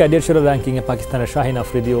 অন্যদিকে ক্যারিয়ার সেরা র্যাঙ্কিংয়ে পাকিস্তানের শাহিন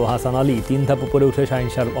আফ্রিদি ও হাসান আলী 3 ধাপ উপরে উঠে শাহিন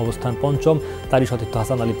শাহর অবস্থান 5ম, তারই সতীর্থ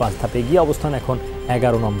হাসান আলী 5 ধাপে এগিয়ে অবস্থান এখন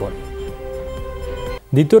 11 নম্বরে।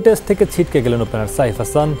 দ্বিতীয় টেস্ট থেকে ছিটকে গেলেন ওপেনার সাইফ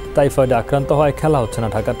হাসান। টাইফয়েডে আক্রান্ত হয়, খেলা হচ্ছে না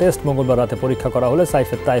ঢাকা টেস্ট। মঙ্গলবার রাতে পরীক্ষা করা হলে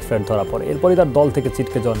সাইফের টাইফয়েড ধরা পড়ে। এরপরই তার দল থেকে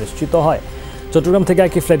ছিটকে যাওয়া নিশ্চিত হয়। চট্টগ্রাম থেকে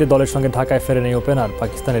একই ফ্লাইটে দলের সঙ্গে ঢাকায় ফেরেন এই ওপেনার।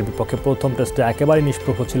 পাকিস্তানের বিপক্ষে প্রথম টেস্টে একেবারেই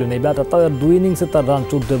নিষ্প্রভ ছিলেন এই ব্যাটার। তার 2 ইনিংসে তার রান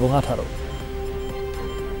 14 এবং 18।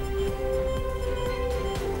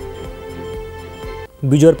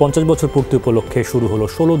 বিজয়ের 50 বছর পূর্তি উপলক্ষে শুরু হলো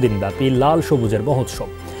 16 দিনব্যাপী লাল সবুজের মহোৎসব।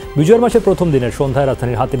 বিজয়ের মাসের প্রথম দিনের সন্ধ্যায়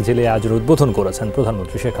রাজধানীর হাতির ঝিলে আয়োজনের উদ্বোধন করেছেন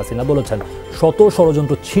প্রধানমন্ত্রী শেখ হাসিনা। বলেছেন, শত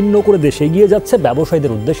ষড়যন্ত্র ছিন্ন করে দেশে এগিয়ে যাচ্ছে।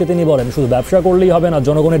 ব্যবসায়ীদের উদ্দেশ্যে তিনি বলেন, শুধু ব্যবসা করলেই হবে না,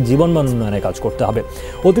 জনগণের জীবনমান উন্নয়নে কাজ করতে হবে।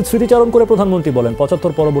 অতীত স্মৃতিচারণ করে প্রধানমন্ত্রী বলেন,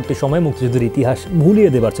 75 পরবর্তী সময়ে মুক্তিযুদ্ধের ইতিহাস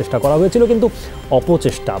ভুলিয়ে দেবার চেষ্টা করা হয়েছিল, কিন্তু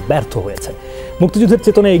অপচেষ্টা ব্যর্থ হয়েছে। মুক্তিযুদ্ধের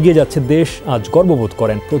চেতনায় এগিয়ে যাচ্ছে দেশ। আজ গর্ববোধ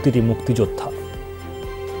করেন প্রতিটি মুক্তিযোদ্ধা।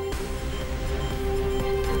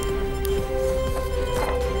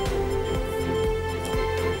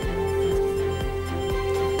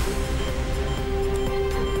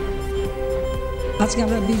 আজকে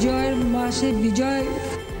আমরা বিজয়ের মাসে বিজয়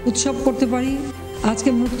উৎসব করতে পারি। আজকে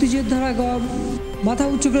মুক্তিযোদ্ধারা মাথা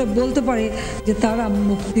উঁচু করে বলতে পারে যে তারা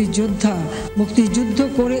মুক্তিযোদ্ধা, মুক্তিযুদ্ধ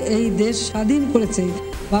করে এই দেশ স্বাধীন করেছে।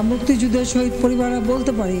 বা মুক্তিযুদ্ধের শহীদ পরিবাররা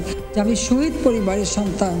বলতে পারে যে আমি শহীদ পরিবারের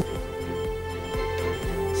সন্তান।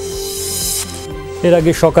 এর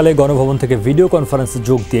আগে সকালে গণভবন থেকে ভিডিও কনফারেন্সে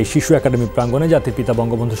যোগ দিয়ে শিশু একাডেমি প্রাঙ্গণে জাতির পিতা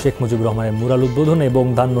বঙ্গবন্ধু শেখ মুজিবুর রহমানের মুরাল উদ্বোধন এবং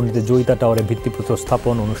ধানমন্ডিতে জয়িতা টাওয়ারে ভিত্তিপ্রস্তর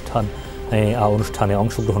স্থাপন অনুষ্ঠানে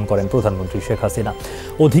অংশগ্রহণ করেন প্রধানমন্ত্রী শেখ হাসিনা।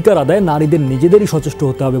 অধিকার আদায়ে নারীদের নিজেদেরই সচেষ্ট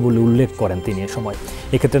হতে হবে বলে উল্লেখ করেন তিনি। এ সময়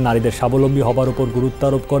এক্ষেত্রে নারীদের স্বাবলম্বী হবার উপর গুরুত্ব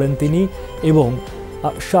আরোপ করেন তিনি এবং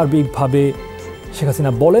সার্বিকভাবে শেখ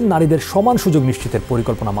হাসিনা বলেন, নারীদের সমান সুযোগ নিশ্চিতের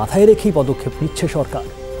পরিকল্পনা মাথায় রেখেই পদক্ষেপ নিচ্ছে সরকার।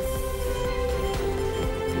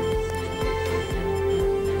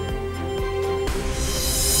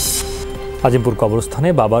 আজিমপুর কবরস্থানে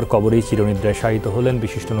বাবার কবরেই চিরনিদ্রায় শায়িত হলেন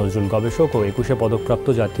বিশিষ্ট নজরুল গবেষক ও 21-এ পদকপ্রাপ্ত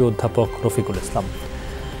জাতীয় অধ্যাপক রফিকুল ইসলাম।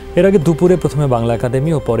 এর আগে দুপুরে প্রথমে বাংলা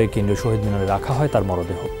একাডেমি ও পরে কেন্দ্রীয় শহীদ মিনারে রাখা হয় তার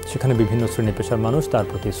মরদেহ। সেখানে বিভিন্ন শ্রেণী পেশার মানুষ তার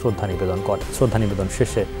প্রতি শ্রদ্ধা নিবেদন করে। শ্রদ্ধা নিবেদন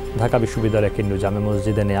শেষে ঢাকা বিশ্ববিদ্যালয়ের কেন্দ্রীয় জামে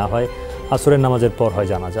মসজিদে নেওয়া হয়। আসরের নামাজের পর হয়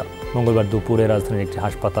জানাজা। মঙ্গলবার দুপুরে রাজধানীর একটি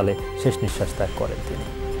হাসপাতালে শেষ নিঃশ্বাস ত্যাগ করেন তিনি।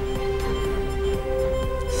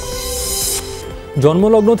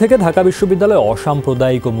 জন্মলগ্ন থেকে ঢাকা বিশ্ববিদ্যালয়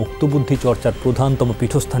অসাম্প্রদায়িক ও মুক্তবুদ্ধি চর্চার প্রধানতম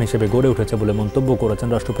পীঠস্থান হিসেবে গড়ে উঠেছে বলে মন্তব্য করেছেন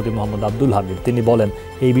রাষ্ট্রপতি মোহাম্মদ আব্দুল হামিদ। তিনি বলেন,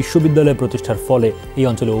 এই বিশ্ববিদ্যালয় প্রতিষ্ঠার ফলে এই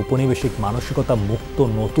অঞ্চলে ঔপনিবেশিক মানসিকতা মুক্ত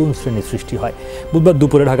নতুন শ্রেণী সৃষ্টি হয়। বুধবার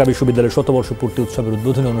দুপুরে ঢাকা বিশ্ববিদ্যালয়ের শতবর্ষ পূর্তি উৎসবের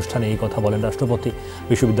উদ্বোধনী অনুষ্ঠানে এই কথা বলেন রাষ্ট্রপতি।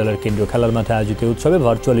 বিশ্ববিদ্যালয়ের কেন্দ্রীয় খেলার মাঠে আয়োজিত উৎসবে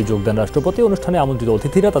ভার্চুয়ালি যোগ দেন রাষ্ট্রপতি। অনুষ্ঠানে আমন্ত্রিত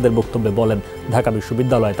অতিথিরা তাদের বক্তব্যে বলেন, ঢাকা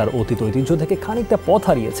বিশ্ববিদ্যালয় তার অতীত ঐতিহ্য থেকে খানিকটা পথ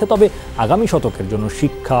হারিয়েছে, তবে আগামী শতকের জন্য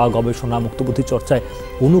শিক্ষা, গবেষণা, মুক্তবুদ্ধি চর্চায়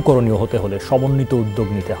অনুকরণীয় হতে হলে সমন্বিত উদ্যোগ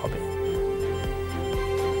নিতে হবে।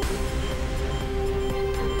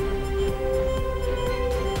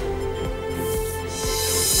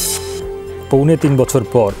 পৌনে 3 বছর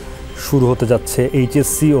পর শুরু হতে যাচ্ছে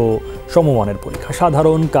এইচএসসি ও সমমানের পরীক্ষা।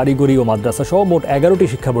 সাধারণ, কারিগরি ও মাদ্রাসা সহ মোট 11টি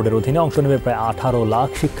শিক্ষা বোর্ডের অধীনে অংশ নেবে প্রায় 18 লাখ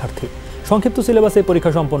শিক্ষার্থী। সংক্ষিপ্ত সিলেবাসে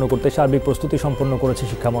পরীক্ষা সম্পন্ন করতে সার্বিক প্রস্তুতি সম্পন্ন করেছে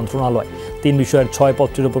শিক্ষা মন্ত্রণালয়। 3 বিষয়ের 6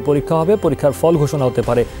 পত্রের উপর পরীক্ষা হবে। পরীক্ষার ফল ঘোষণা হতে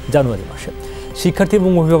পারে জানুয়ারি মাসে। শিক্ষার্থী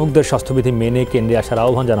এবং অভিভাবকদের স্বাস্থ্যবিধি মেনে কেন্দ্রে আসার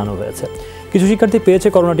আহ্বান জানানো হয়েছে। কিছু শিক্ষার্থী পেয়েছে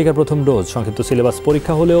করোনা টিকার প্রথম ডোজ। সংক্ষিপ্ত সিলেবাস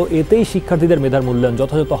পরীক্ষা হলেও এতেই শিক্ষার্থীদের মেধার মূল্যায়ন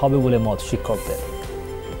যথাযথ হবে বলে মত শিক্ষকদের।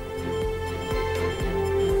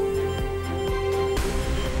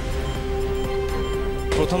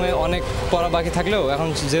 প্রথমে অনেক পড়া বাকি থাকলেও এখন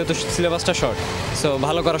যেহেতু সিলেবাসটা শর্ট, সো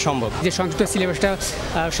ভালো করা সম্ভব। যে সংক্ষিপ্ত সিলেবাসটা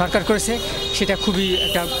সরকার করেছে সেটা খুবই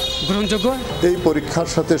একটা গ্রহণযোগ্য। এই পরীক্ষার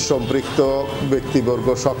সাথে সম্পৃক্ত ব্যক্তিবর্গ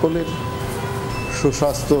সকলের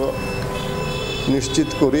সুস্বাস্থ্য নিশ্চিত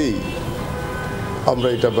করেই আমরা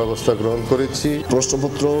এটা ব্যবস্থা গ্রহণ করেছি।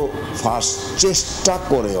 প্রশ্নপত্র ফাঁস চেষ্টা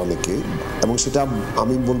করে অনেকে, এবং সেটা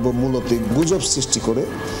আমি বলবো মূলত গুজব সৃষ্টি করে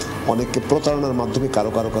অনেককে প্রতারণার মাধ্যমে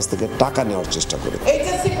কারো কারো কাছ থেকে টাকা নেওয়ার চেষ্টা করে।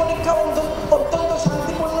 এইচএসসি পরীক্ষা অত্যন্ত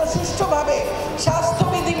শান্তিপূর্ণ সুষ্ঠুভাবে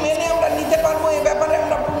স্বাস্থ্যবিধি মেনে আমরা নিতে পারবো, এই ব্যাপারে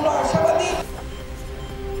আমরা পূর্ণ আশাবাদী।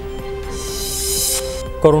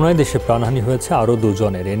 করোনায় দেশে প্রাণহানি হয়েছে আরও 2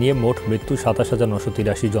 জনের। এ নিয়ে মোট মৃত্যু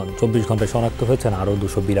 27,983 জন। 24 ঘন্টায় শনাক্ত হয়েছেন আরও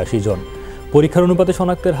 282 জন। পরীক্ষার অনুপাতে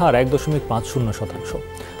শনাক্তের হার 1.50%।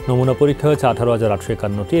 নমুনা পরীক্ষা হয়েছে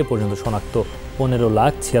 18,851টি। এ পর্যন্ত শনাক্ত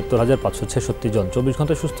 15,76,566 জন। 24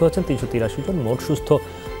 ঘন্টায় সুস্থ হয়েছেন 383 জন। মোট সুস্থ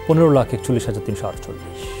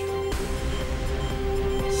 15,41,348।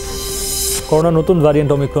 করোনা নতুন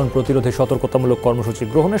ভ্যারিয়েন্ট ওমিক্রন প্রতিরোধে সতর্কতামূলক কর্মসূচি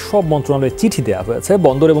গ্রহণের সব মন্ত্রণালয়ে চিঠি দেওয়া হয়েছে।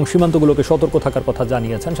 বন্দর এবং সীমান্তগুলোকে সতর্ক থাকার কথা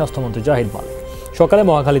জানিয়েছেন স্বাস্থ্যমন্ত্রী জাহিদ মালিক। সকালে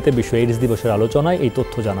মহাখালীতে বিশ্ব এইডস দিবসের আলোচনায় এই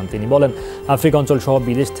তথ্য জানান তিনি। বলেন, আফ্রিকা অঞ্চল সহ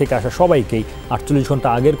বিদেশ থেকে আসা সবাইকেই 48 ঘন্টা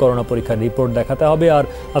আগের করোনা পরীক্ষার রিপোর্ট দেখাতে হবে। আর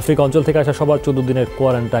আফ্রিকা অঞ্চল থেকে আসা সবার 14 দিনের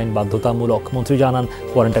কোয়ারেন্টাইন বাধ্যতামূলক। মন্ত্রী জানান,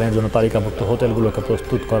 কোয়ারেন্টাইনের জন্য তালিকাভুক্ত হোটেলগুলোকে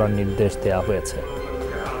প্রস্তুত করার নির্দেশ দেওয়া হয়েছে।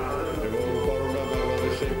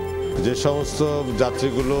 যে সমস্ত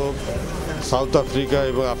যাত্রীগুলো সাউথ আফ্রিকা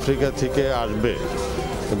এবং আফ্রিকা থেকে আসবে,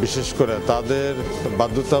 বিশেষ করে তাদের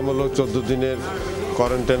বাধ্যতামূলক 14 দিনের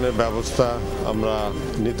কোয়ারেন্টাইনের ব্যবস্থা আমরা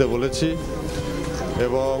নিতে বলেছি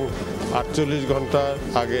এবং 48 ঘন্টা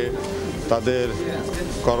আগে তাদের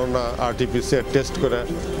করোনা আরটিপিসিআর টেস্ট করে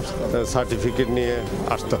সার্টিফিকেট নিয়ে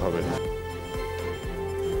আসতে হবে।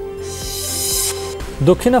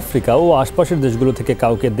 দক্ষিণ আফ্রিকা ও আশপাশের দেশগুলো থেকে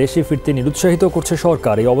কাউকে দেশে ফিরতে নিরুৎসাহিত করছে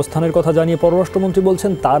সরকার। এই অবস্থানের কথা জানিয়ে পররাষ্ট্রমন্ত্রী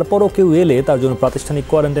বলছেন, তারপরও কেউ এলে তার জন্য প্রাতিষ্ঠানিক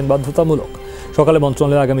কোয়ারেন্টাইন বাধ্যতামূলক। সকালে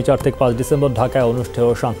মন্ত্রণালয়ে আগামী 4 থেকে 5 ডিসেম্বর ঢাকায় অনুষ্ঠেয়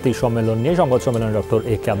শান্তি সম্মেলন নিয়ে সংবাদ সম্মেলনে ডক্টর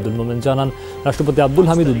এ.কে আব্দুল মোমেন জানান, রাষ্ট্রপতি আব্দুল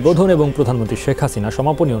হামিদ উদ্বোধন এবং প্রধানমন্ত্রী শেখ হাসিনা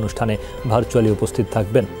সমাপনী অনুষ্ঠানে ভার্চুয়ালি উপস্থিত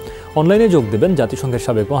থাকবেন। অনলাইনে যোগ দেবেন জাতিসংঘের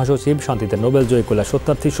সাবেক মহাসচিব, শান্তিতে নোবেল জয়ী কৈলাস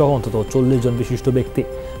সত্যার্থী সহ অন্তত 40 জন বিশিষ্ট ব্যক্তি।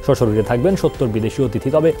 সশরীরে থাকবেন 70 বিদেশি অতিথি।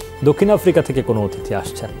 তবে দক্ষিণ আফ্রিকা থেকে কোনো অতিথি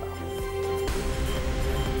আসছেন না।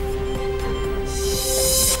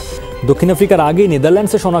 দক্ষিণ আফ্রিকার আগেই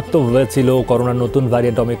নেদারল্যান্ডসে শনাক্ত হয়েছিল করোনার নতুন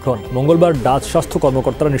ভ্যারিয়েন্ট ওমিক্রন। মঙ্গলবার ডাচ স্বাস্থ্য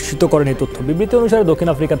কর্মকর্তারা নিশ্চিত করেন এই তথ্য। বিবৃতি অনুসারে দক্ষিণ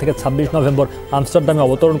আফ্রিকা থেকে 26 নভেম্বর আমস্টারডামে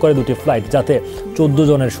অবতরণ করে 2টি ফ্লাইট, যাতে 14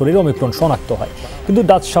 জনের শরীরে ওমিক্রন শনাক্ত হয়। কিন্তু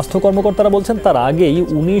ডাচ স্বাস্থ্য কর্মকর্তারা বলছেন, তার আগেই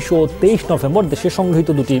 19 ও 23 নভেম্বর দেশে সংগৃহীত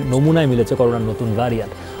 2টি নমুনায় মিলেছে করোনার নতুন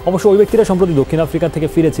ভ্যারিয়েন্ট। অবশ্য ওই ব্যক্তিরা সম্প্রতি দক্ষিণ আফ্রিকা থেকে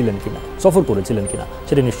ফিরেছিলেন কিনা, সফর করেছিলেন কিনা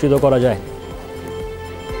সেটা নিশ্চিত করা যায়নি।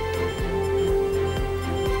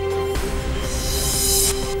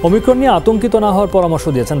 ওমিক্রন নিয়ে আতঙ্কিত না হওয়ার পরামর্শ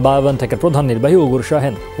দিয়েছেন বায়োএনটেকের প্রধান নির্বাহী উগুর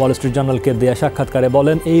শাহেন। ওয়াল স্ট্রিট জার্নালকে দেয়া সাক্ষাৎকারে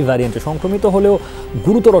বলেন, এই ভ্যারিয়েন্টে সংক্রমিত হলেও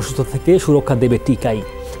গুরুতর অসুস্থতা থেকে সুরক্ষা দেবে টিকাই।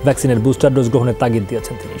 ভ্যাকসিনের বুস্টার ডোজ গ্রহণের তাগিদ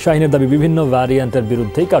দিয়েছেন তিনি। শাহিনের দাবি, বিভিন্ন ভ্যারিয়েন্টের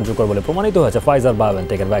বিরুদ্ধেই কার্যকর বলে প্রমাণিত হয়েছে ফাইজার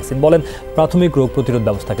বায়োএনটেকের ভ্যাকসিন। বলেন, প্রাথমিক রোগ প্রতিরোধ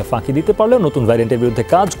ব্যবস্থাকে ফাঁকি দিতে পারলেও নতুন ভ্যারিয়েন্টের বিরুদ্ধে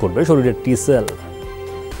কাজ করবে শরীরের টি সেল।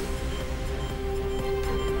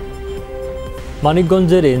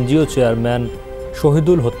 মানিকগঞ্জের এনজিও চেয়ারম্যান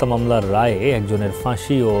শহীদুল হত্যা মামলার রায়ে একজনের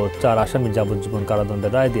ফাঁসি ও 4 আসামির যাবজ্জীবন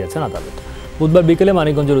কারাদণ্ডের রায় দিয়েছেন আদালত। বুধবার বিকেলে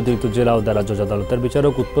মানিকগঞ্জের অতিরিক্ত জেলা ও দায়রা জজ আদালতের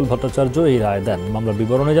বিচারক উৎপল ভট্টাচার্য এই রায় দেন। মামলার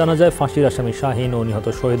বিবরণে জানা যায়, ফাঁসির আসামি শাহিন ও নিহত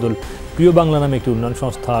শহীদুল প্রিয় বাংলা নামে একটি উন্নয়ন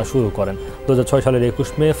সংস্থা শুরু করেন। 2006 সালের 21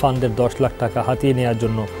 মে ফান্ডের 10 লাখ টাকা হাতিয়ে নেওয়ার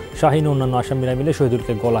জন্য শাহিন ও অন্যান্য আসামিরা মিলে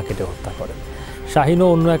শহীদুলকে গলা কেটে হত্যা করেন। শাহিন ও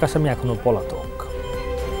অন্য এক আসামি এখনও পলাতক।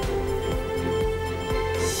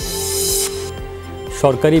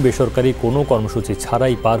 সরকারি বেসরকারি কোনো কর্মসূচি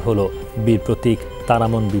ছাড়াই পার হলো বীর প্রতীক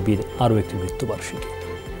তারামন বিবির আরও একটি মৃত্যুবার্ষিকী।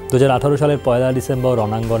 2018 সালের 1 ডিসেম্বর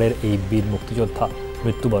রণাঙ্গনের এই বীর মুক্তিযোদ্ধা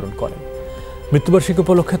মৃত্যুবরণ করেন। মৃত্যুবার্ষিকী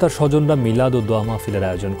উপলক্ষে তার স্বজনরা মিলাদ ও দোয়া মাহফিলের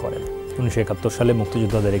আয়োজন করেন। 1971 সালে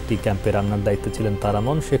মুক্তিযোদ্ধাদের একটি ক্যাম্পে রান্নার দায়িত্বে ছিলেন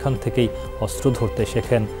তারামন। সেখান থেকেই অস্ত্র ধরতে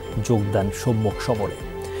শেখেন, যোগ দেন সম্মুখ সমরে।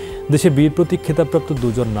 দেশে বীর প্রতীক খেতাবপ্রাপ্ত 2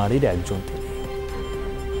 জন নারীর একজন তিনি।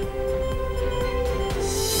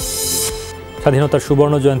 স্বাধীনতার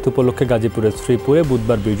সুবর্ণ জয়ন্তী উপলক্ষে গাজীপুরের শ্রীপুরে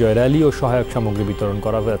বুধবার বিজয় র্যালি ও সহায়ক সামগ্রী বিতরণ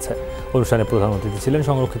করা হয়েছে। অনুষ্ঠানে প্রধান অতিথি ছিলেন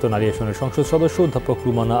সংরক্ষিত নারী আসনের সংসদ সদস্য অধ্যাপক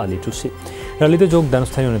রুমানা আলী টুসি। র্যালিতে যোগ দেন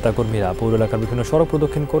স্থানীয় নেতাকর্মীরা। পৌর এলাকার বিভিন্ন সড়ক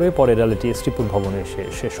প্রদক্ষিণ করে পরে র্যালিটি শ্রীপুর ভবনে এসে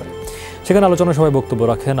শেষ হয়। সেখানে আলোচনা সভায় বক্তব্য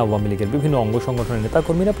রাখেন আওয়ামী লীগের বিভিন্ন অঙ্গ সংগঠনের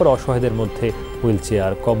নেতাকর্মীরা। পরে অসহায়দের মধ্যে হুইল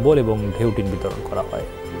চেয়ার, কম্বল এবং ঢেউটিন বিতরণ করা হয়।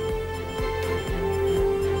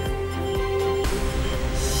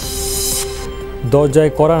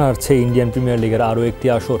 দরজায় কড়া নাড়ছে ইন্ডিয়ান প্রিমিয়ার লিগের আরও একটি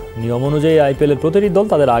আসর। নিয়ম অনুযায়ী আইপিএলের প্রতিটি দল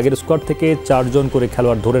তাদের আগের স্কোয়াড থেকে 4 জন করে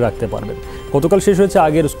খেলোয়াড় ধরে রাখতে পারবেন। গতকাল শেষ হয়েছে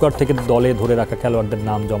আগের স্কোয়াড থেকে দলে ধরে রাখা খেলোয়াড়দের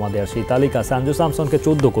নাম জমা দেওয়ার সেই তালিকা। সঞ্জু স্যামসনকে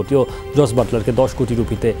 14 কোটি ও জস বাটলারকে 10 কোটি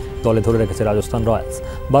রুপিতে দলে ধরে রেখেছে রাজস্থান রয়্যালস।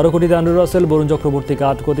 12 কোটিতে অ্যান্ড্রু রাসেল, বরুণ চক্রবর্তীকে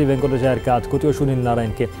 8 কোটি, ভেঙ্কটেশ আয়ারকে 8 কোটি ও সুনীল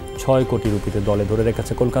নারায়ণকে 6 কোটি রুপিতে দলে ধরে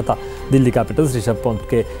রেখেছে কলকাতা। দিল্লি ক্যাপিটালস ঋষভ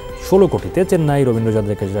পন্থকে 16 কোটিতে, চেন্নাই রবীন্দ্র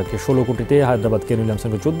জাদেজাকে 16 কোটিতে, হায়দ্রাবাদ কেন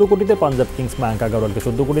উইলিয়ামসনকে 14 কোটিতে, পাঞ্জাব কিংস মায়াঙ্ক আগারওয়ালকে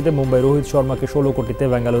 14 কোটিতে, মুম্বাই রোহিত শর্মাকে 16 কোটিতে,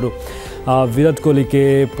 বেঙ্গালুরু বিরাট কোহলিকে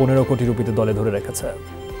 15 কোটি রুপিতে দলে ধরে রেখেছে।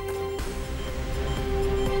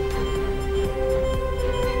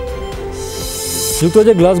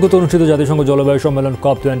 যুক্তরাজ্যের গ্লাসগোতে অনুষ্ঠিত জাতিসংঘ জলবায়ু সম্মেলন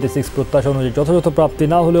COP26 প্রত্যাশা অনুযায়ী যথাযথ প্রাপ্তি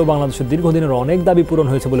না হলেও বাংলাদেশের দীর্ঘদিনের অনেক দাবি পূরণ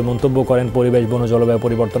হয়েছে বলে মন্তব্য করেন পরিবেশ বন ও জলবায়ু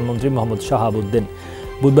পরিবর্তন মন্ত্রী মোহাম্মদ শাহাবুদ্দিন।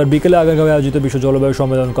 বুধবার বিকেলে আগামীকালে আয়োজিত বিশ্ব জলবায়ু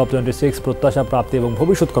সম্মেলন COP26 প্রত্যাশা, প্রাপ্তি এবং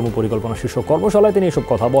ভবিষ্যৎ কর্মপরিকল্পনা শীর্ষক কর্মশালায় তিনি এসব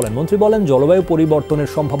কথা বলেন। মন্ত্রী বলেন, জলবায়ু পরিবর্তনের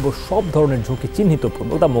সম্ভাব্য সব ধরনের ঝুঁকি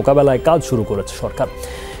চিহ্নিতপূর্বক তা মোকাবেলায় কাজ শুরু করেছে সরকার।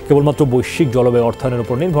 কেবলমাত্র বৈশ্বিক জলবায়ু অর্থায়নের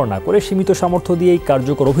উপর নির্ভর না করে সীমিত সামর্থ্য দিয়েই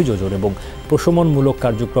কার্যকর অভিযোজন এবং প্রশমনমূলক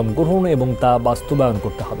কার্যক্রম গ্রহণ এবং তা বাস্তবায়ন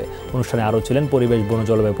করতে হবে। অনুষ্ঠানে আরও ছিলেন পরিবেশ বন ও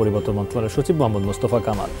জলবায়ু পরিবর্তন মন্ত্রণালয়ের সচিব মোহাম্মদ মোস্তফা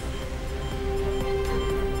কামাল।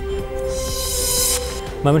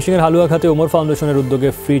 ময়মনসিংহের হালুয়াঘাটে ওমর ফাউন্ডেশনের উদ্যোগে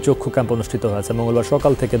ফ্রি চক্ষু ক্যাম্প অনুষ্ঠিত হয়েছে। মঙ্গলবার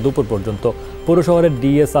সকাল থেকে দুপুর পর্যন্ত পৌর শহরের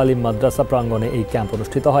ডিএস আলিম মাদ্রাসা প্রাঙ্গণে এই ক্যাম্প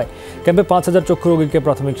অনুষ্ঠিত হয়। ক্যাম্পে 5000 চক্ষু রোগীকে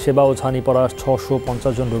প্রাথমিক সেবা ও ছানি পড়া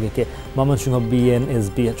 650 জন রোগীকে ময়মনসিংহ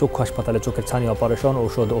বিএনএসবি চক্ষু হাসপাতালে চোখের ছানি অপারেশন,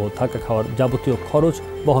 ঔষধ ও থাকা খাওয়ার যাবতীয় খরচ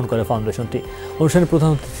বহন করে ফাউন্ডেশনটি। অনুষ্ঠানে প্রধান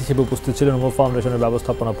অতিথি হিসেবে উপস্থিত ছিলেন ওমর ফাউন্ডেশনের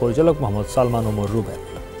ব্যবস্থাপনা পরিচালক মোহাম্মদ সালমান ওমর রুবেল।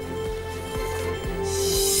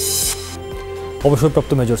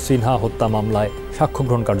 অবসরপ্রাপ্ত মেজর সিনহা হত্যা মামলায় সাক্ষ্য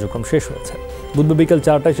গ্রহণ কার্যক্রম শেষ হয়েছে। বুধবার বিকেল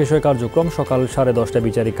 4টায় শেষ হয় কার্যক্রম। সকাল 10:30টায়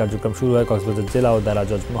বিচারিক কার্যক্রম শুরু হয় কক্সবাজার জেলা ও দায়রা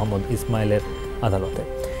জজ মোহাম্মদ ইসমাইলের আদালতে।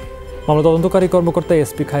 মামলা তদন্তকারী কর্মকর্তা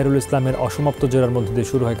এসপি খায়রুল ইসলামের অসমাপ্ত জেরার মধ্যে দিয়ে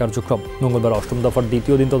শুরু হয় কার্যক্রম। মঙ্গলবার 8ম দফার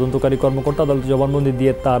দ্বিতীয় দিন তদন্তকারী কর্মকর্তা আদালতে জবানবন্দি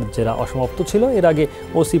দিয়ে তার জেরা অসমাপ্ত ছিল। এর আগে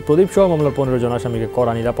ওসি প্রদীপ সহ মামলার 15 জন আসামিকে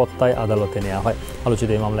কড়া নিরাপত্তায় আদালতে নেওয়া হয়। আলোচিত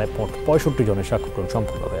এই মামলায় মোট 65 জনের সাক্ষ্য গ্রহণ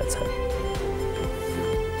সম্পন্ন হয়েছে।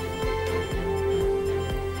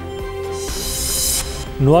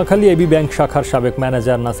 নোয়াখালী এবি ব্যাংক শাখার সাবেক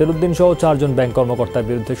ম্যানেজার নাসির উদ্দিন সহ 4 জন ব্যাংক কর্মকর্তার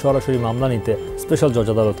বিরুদ্ধে সরাসরি মামলা নিতে স্পেশাল জজ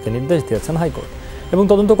আদালতকে নির্দেশ দিয়েছেন হাইকোর্ট এবং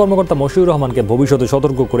তদন্ত কর্মকর্তা মশিউর রহমানকে ভবিষ্যতে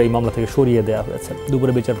সতর্ক করে এই মামলা থেকে সরিয়ে দেওয়া হয়েছে।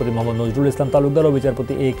 দুপুরে বিচারপতি মোহাম্মদ নজরুল ইসলাম তালুকদার ও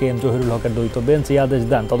বিচারপতি AK-M জহিরুল হকের দ্বৈত বেঞ্চ এই আদেশ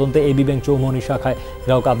দেন। তদন্তে এবি ব্যাংক চৌমনি শাখায়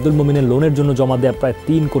গ্রাহক আব্দুল মোমিনের লোনের জন্য জমা দেওয়া প্রায়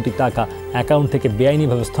 3 কোটি টাকা অ্যাকাউন্ট থেকে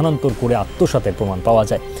বেআইনিভাবে স্থানান্তর করে আত্মসাতের প্রমাণ পাওয়া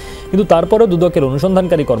যায়। কিন্তু তারপরেও দুদকের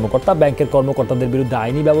অনুসন্ধানকারী কর্মকর্তা ব্যাংকের কর্মকর্তাদের বিরুদ্ধে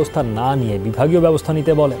আইনি ব্যবস্থা না নিয়ে বিভাগীয় ব্যবস্থা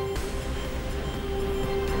নিতে বলেন।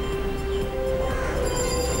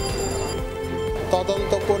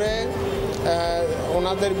 তদন্ত করে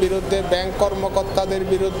ওনাদের বিরুদ্ধে ব্যাংক কর্মকর্তাদের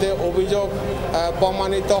বিরুদ্ধে অভিযোগ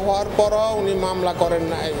প্রমাণিত হওয়ার পরও উনি মামলা করেন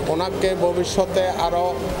নাই। ওনাকে ভবিষ্যতে আরও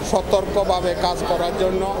সতর্কভাবে কাজ করার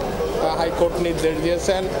জন্য হাইকোর্ট নির্দেশ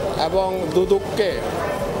দিয়েছেন এবং দুদককে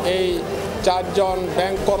এই 4 জন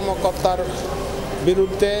ব্যাংক কর্মকর্তার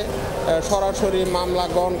বিরুদ্ধে সরাসরি মামলা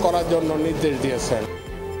গ্রহণ করার জন্য নির্দেশ দিয়েছেন।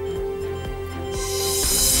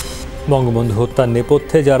 বঙ্গবন্ধু হত্যার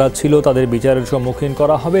নেপথ্যে যারা ছিল তাদের বিচারের সম্মুখীন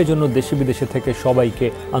করা হবে, এজন্য দেশে বিদেশে থেকে সবাইকে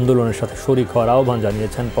আন্দোলনের সাথে শরিক হওয়ার আহ্বান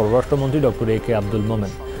জানিয়েছেন পররাষ্ট্রমন্ত্রী ডক্টর AK আব্দুল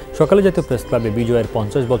মোমেন। সকালে জাতীয় প্রেস ক্লাবে বিজয়ের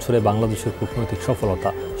 50 বছরে বাংলাদেশের কূটনৈতিক সফলতা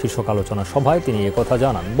শীর্ষক আলোচনা সভায় তিনি একথা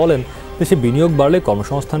জানান। বলেন, দেশে বিনিয়োগ বাড়লে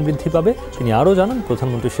কর্মসংস্থান বৃদ্ধি পাবে। তিনি আরও জানান,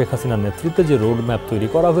 প্রধানমন্ত্রী শেখ হাসিনার নেতৃত্বে যে রোড ম্যাপ তৈরি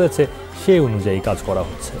করা হয়েছে সেই অনুযায়ী কাজ করা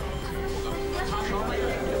হচ্ছে।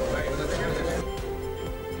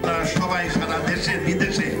 সবাই সারা দেশে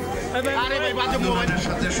বিদেশে আন্দোলনের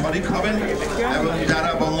সাথে শরিক হবেন এবং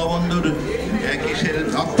যারা বঙ্গবন্ধুর কিসের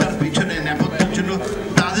হত্যার পিছনে নেপথ্যের জন্য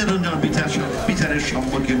তাদের জন্য বিচারের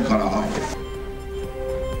সম্মুখীন করা হবে।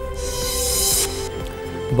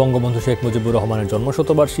 বঙ্গবন্ধু শেখ মুজিবুর রহমানের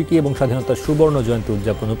জন্মশতবার্ষিকী এবং স্বাধীনতার সুবর্ণ জয়ন্তী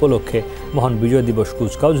উদযাপন উপলক্ষে মহান বিজয় দিবস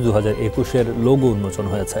কুচকাওয়াজ 2021-এর লোগো উন্মোচন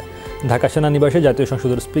হয়েছে। ঢাকা সেনানিবাসে জাতীয়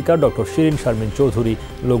সংসদের speaker doctor Shirin Sharmin Chowdhury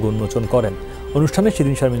logo উন্মোচন করেন। অনুষ্ঠানে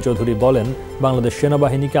শিরিন শারমিন চৌধুরী বলেন, বাংলাদেশ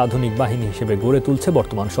সেনাবাহিনীকে আধুনিক বাহিনী হিসেবে গড়ে তুলছে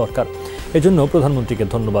বর্তমান সরকার। এজন্য প্রধানমন্ত্রীকে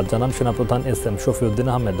ধন্যবাদ জানান সেনাপ্রধান SM শফিউদ্দিন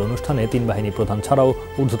আহমেদ। অনুষ্ঠানে 3 বাহিনী প্রধান ছাড়াও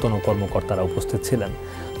ঊর্ধ্বতন কর্মকর্তারা উপস্থিত ছিলেন।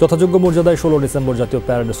 যথাযোগ্য মর্যাদায় 16 ডিসেম্বর জাতীয়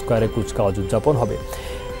প্যারেড স্কোয়ারে কুচকাওয়াজ উদযাপন হবে।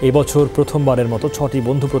 এই বছর প্রথমবারের মতো 6টি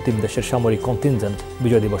বন্ধু প্রতিম দেশের সামরিক কন্টিনজেন্ট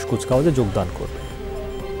বিজয় দিবস কুচকাওয়াজে যোগদান করবে।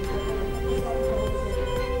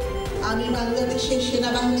 আমি বাংলাদেশের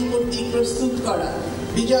সেনাবাহিনী কর্তৃক প্রস্তুত করা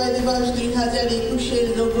বিজয় দিবস 2021-এর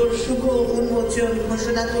লোগোর শুভ উন্মোচন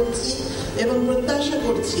ঘোষণা করছি এবং প্রত্যাশা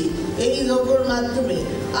করছি এই লোগোর মাধ্যমে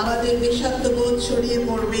আমাদের দেশাত্মবোধ ছড়িয়ে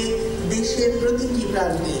পড়বে দেশের প্রতিটি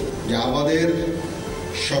প্রান্তে। আমাদের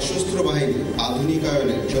সশস্ত্র বাহিনী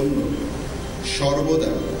আধুনিকায়নের জন্য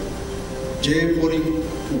সর্বদা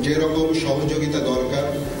যে রকম সহযোগিতা দরকার,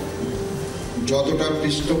 যতটা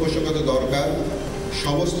পৃষ্ঠপোষকতা দরকার,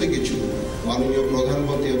 সমস্ত কিছু মাননীয়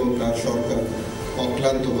প্রধানমন্ত্রী এবং তার সরকার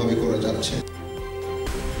অক্লান্তভাবে করে যাচ্ছে।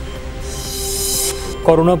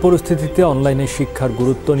 করোনা পরিস্থিতিতে অনলাইনে শিক্ষার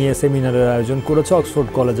গুরুত্ব নিয়ে সেমিনারের আয়োজন করেছে অক্সফোর্ড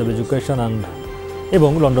কলেজ অব এডুকেশন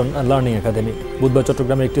এবং লন্ডন লার্নিং একাডেমি। বুধবার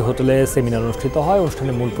চট্টগ্রামে একটি হোটেলে সেমিনার অনুষ্ঠিত হয়।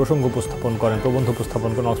 অনুষ্ঠানে মূল প্রসঙ্গ উপস্থাপন করেন প্রবন্ধ উপস্থাপন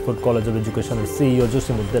করেন অক্সফোর্ড কলেজ অব এডুকেশনের CEO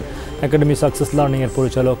Jasim Uddin, academy success learning এর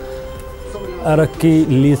পরিচালক আরাক্কি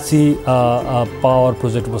লিচি পাওয়ার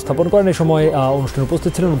প্রজেক্ট উপস্থাপন করেন। এই সময় অনুষ্ঠানে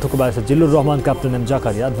উপস্থিত ছিলেন অধ্যক্ষ barrister Zillur Rahman, captain M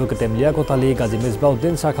Zakaria, advocate M Liaquat Ali, Gazi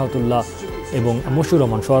Misbauddin, সাখাউতুল্লাহ এবং মশিউর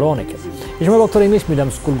রহমান সহ আরও অনেকে। এই সময় বক্তারা ইংলিশ মিডিয়াম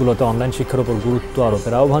স্কুলগুলোতে অনলাইন শিক্ষার উপর গুরুত্ব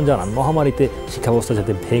আরোপের আহ্বান জানান। মহামারীতে শিক্ষা ব্যবস্থা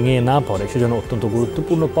যাতে ভেঙে না পড়ে সেজন্য অত্যন্ত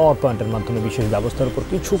গুরুত্বপূর্ণ পাওয়ার পয়েন্টের মাধ্যমে বিশেষ ব্যবস্থার উপর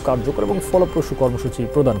কিছু কার্যকর এবং ফলপ্রসূ কর্মসূচি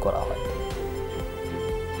প্রদান করা হয়।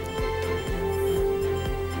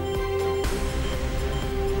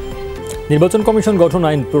 নির্বাচন কমিশন গঠন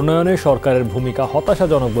আইন প্রণয়নে সরকারের ভূমিকা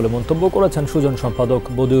হতাশাজনক বলে মন্তব্য করেছেন সুজন সম্পাদক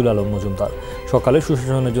বদিউল আলম মজুমদার। সকালে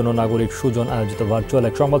সুশাসনের জন্য নাগরিক সুজন আয়োজিত ভার্চুয়াল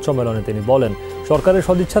এক সংবাদ সম্মেলনে তিনি বলেন, সরকারের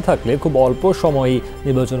সদিচ্ছা থাকলে খুব অল্প সময়েই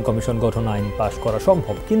নির্বাচন কমিশন গঠন আইন পাশ করা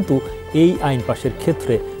সম্ভব, কিন্তু এই আইন পাশের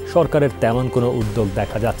ক্ষেত্রে সরকারের তেমন কোনো উদ্যোগ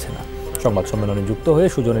দেখা যাচ্ছে না। সংবাদ সম্মেলনে যুক্ত হয়ে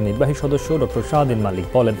সুজনের নির্বাহী সদস্য ডক্টর শাহদিন মালিক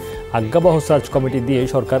বলেন, আজ্ঞাবহ সার্চ কমিটি দিয়ে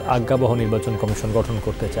সরকার আজ্ঞাবহ নির্বাচন কমিশন গঠন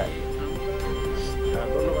করতে চায়।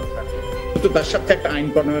 তার সাথে একটা আইন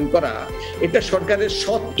প্রণয়ন করা, এটা সরকারের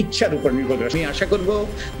সৎ ইচ্ছার উপর নির্ভর করে। আমি আশা করব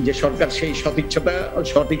যে সরকার সেই সৎ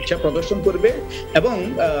ইচ্ছা প্রদর্শন করবে এবং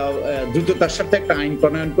দ্রুততার সাথে একটা আইন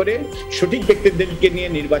প্রণয়ন করে সঠিক ব্যক্তিদেরকে নিয়ে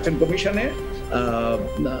নির্বাচন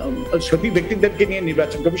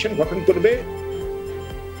কমিশন গঠন করবে।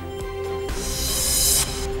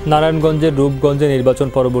 নারায়ণগঞ্জের রূপগঞ্জে নির্বাচন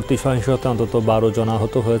পরবর্তী সহিংসতায় অন্তত 12 জন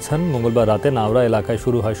আহত হয়েছেন। মঙ্গলবার রাতে নাওরা এলাকায়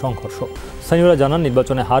শুরু হয় সংঘর্ষ। স্থানীয়রা জানান,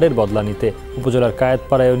 নির্বাচনে হারের বদলা নিতে উপজেলার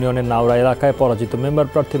কায়েতপাড়া ইউনিয়নের নাওরা এলাকায় পরাজিত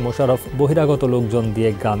মেম্বার প্রার্থী মোশাররফ বহিরাগত লোকজন দিয়ে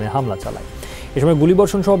গ্রামে হামলা চালায়। এ সময়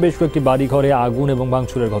গুলিবর্ষণ সহ বেশ কয়েকটি বাড়িঘরে আগুন এবং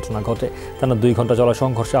ভাঙচুরের ঘটনা ঘটে। টানা 2 ঘন্টা চলা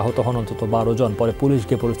সংঘর্ষে আহত হন অন্তত 12 জন। পরে পুলিশ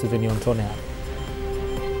গিয়ে পরিস্থিতি নিয়ন্ত্রণে আনে।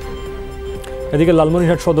 এদিকে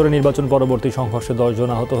লালমনিরহাট সদরে নির্বাচন পরবর্তী সংঘর্ষে 10 জন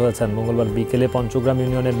আহত হয়েছেন। মঙ্গলবার বিকেলে পঞ্চগ্রাম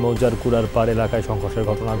ইউনিয়নের মৌজার কুড়ার পাড় এলাকায় সংঘর্ষের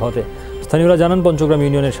ঘটনা ঘটে। স্থানীয়রা জানান, পঞ্চগ্রাম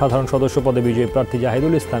ইউনিয়নের সাধারণ সদস্য পদে বিজয়ী প্রার্থী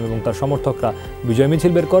জাহিদুল ইসলাম এবং তার সমর্থকরা বিজয়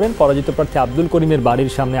মিছিল বের করেন। পরাজিত প্রার্থী আব্দুল করিমের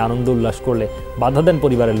বাড়ির সামনে আনন্দ উল্লাস করলে বাধা দেন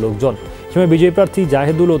পরিবারের লোকজন। সে সময় বিজয়ী প্রার্থী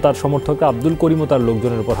জাহিদুল ও তার সমর্থকরা আব্দুল করিম ও তার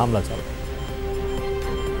লোকজনের উপর হামলা চালায়।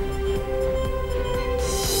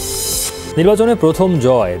 নির্বাচনে প্রথম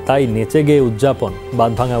জয়, তাই নেচে গেয়ে উদযাপন,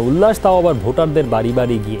 বাঁধভাঙা উল্লাস, তাও আবার ভোটারদের বাড়ি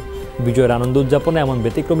বাড়ি গিয়ে। বিজয়ের আনন্দ উদযাপনে এমন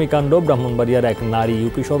ব্যতিক্রমী কাণ্ড ব্রাহ্মণবাড়িয়ার এক নারী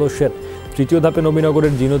ইউপি সদস্যের। তৃতীয় ধাপে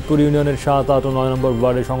নবীনগরের জিনতপুর ইউনিয়নের 7, 8 ও 9 নম্বর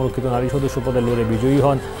ওয়ার্ডে সংরক্ষিত নারী সদস্য পদে লড়ে বিজয়ী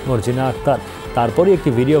হন মর্জিনা আক্তার। তারপরই একটি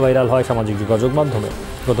ভিডিও ভাইরাল হয় সামাজিক যোগাযোগ মাধ্যমে।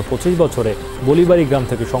 গত 25 বছরে বলিবাড়ি গ্রাম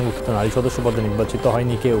থেকে সংরক্ষিত নারী সদস্য পদে নির্বাচিত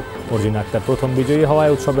হয়নি কেউ। মর্জিনা আক্তার প্রথম বিজয়ী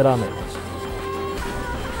হওয়ায় উৎসবের আমেজ।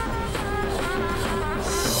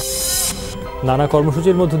 নানা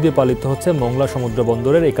কর্মসূচির মধ্য দিয়ে পালিত হচ্ছে মংলা সমুদ্র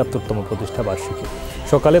বন্দরের ৭১তম প্রতিষ্ঠা বার্ষিকী।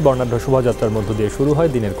 সকালে বর্ণাঢ্য শোভাযাত্রার মধ্য দিয়ে শুরু হয়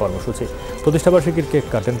দিনের কর্মসূচি। প্রতিষ্ঠা বার্ষিকীর কেক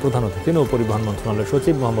কাটেন প্রধান অতিথি নৌ পরিবহন মন্ত্রণালয়ের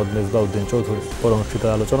সচিব মোহাম্মদ মিসবাউদ্দিন চৌধুরী। পরে অনুষ্ঠিত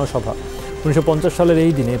আলোচনা সভা। 1950 সালের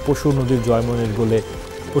এই দিনে পশুর নদীর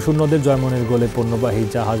জয়মনের গোলে পণ্যবাহী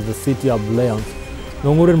জাহাজ দ্য সিটি অব লায়ন্স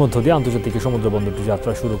নোঙরের মধ্য দিয়ে আন্তর্জাতিক সমুদ্র বন্দরটি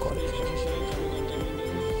যাত্রা শুরু করে।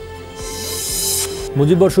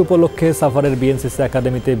 মুজিববর্ষ উপলক্ষে সাফারের বিএনসিসি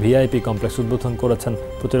একাডেমিতে ভিআইপি কমপ্লেক্স উদ্বোধন করেছেন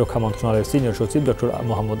প্রতিরক্ষা মন্ত্রণালয়ের সিনিয়র সচিব ডক্টর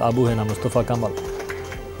মোহাম্মদ আবু হেনা মুস্তফা কামাল।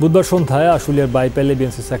 বুধবার সন্ধ্যায় আশুলিয়ার বাইপেলে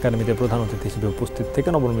বিএনসিসি একাডেমিতে প্রধান অতিথি হিসেবে উপস্থিত থেকে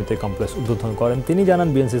নবনির্মিত কমপ্লেক্স উদ্বোধন করেন তিনি। জানান,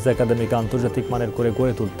 বিএনসিসি একাডেমিকে আন্তর্জাতিক মানের করে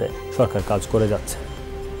গড়ে তুলতে সরকার কাজ করে যাচ্ছে।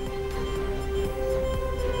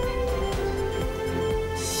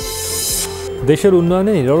 দেশের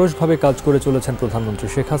উন্নয়নে নিরলসভাবে কাজ করে চলেছেন প্রধানমন্ত্রী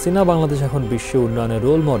শেখ হাসিনা। বাংলাদেশ এখন বিশ্ব উন্নয়নের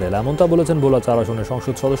রোল মডেল, এমনটা বলেছেন ভোলা 4 আসনের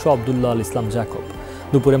সংসদ সদস্য আব্দুল্লাহ আল ইসলাম জাকব।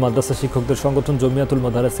 দুপুরে মাদ্রাসা শিক্ষকদের সংগঠন জমিয়াতুল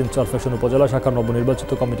মাদারিস চরফ্যাশন উপজেলা শাখার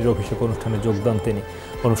নবনির্বাচিত কমিটির অভিষেক অনুষ্ঠানে যোগ দেন তিনি।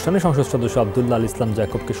 অনুষ্ঠানে সংসদ সদস্য আব্দুল্লাহ আল ইসলাম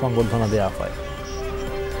জাকবকে সংবর্ধনা দেওয়া হয়।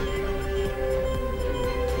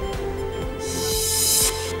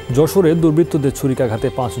 যশোরে দুর্বৃত্তদের ছুরিকাঘাতে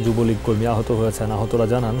 5 যুবলীগ কর্মী আহত হয়েছেন। আহতরা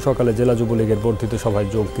জানান, সকালে জেলা যুবলীগের বর্ধিত সভায়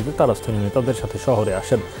যোগ দিতে তারা স্থানীয় নেতাদের সাথে শহরে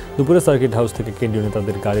আসেন। দুপুরে সার্কিট হাউস থেকে কেন্দ্রীয়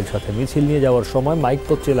নেতাদের গাড়ির সাথে মিছিল নিয়ে যাওয়ার সময়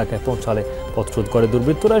মাইকপত্র এলাকায় পৌঁছালে পথরোধ করে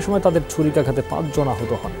দুর্বৃত্তরা। এই সময় তাদের ছুরিকাঘাতে 5 জন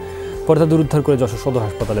আহত হন। পরে তাদের উদ্ধার করে যশোর সদর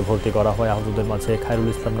হাসপাতালে ভর্তি করা হয়। আহতদের মাঝে খায়রুল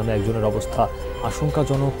ইসলাম নামে একজনের অবস্থা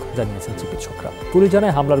আশঙ্কাজনক জানিয়েছেন চিকিৎসকরা। পুলিশ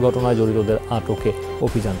জানায়, হামলার ঘটনায় জড়িতদের আটকে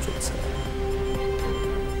অভিযান চলছে।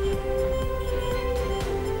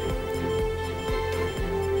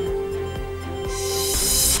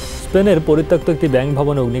 স্পেনের পরিত্যক্ত একটি ব্যাংক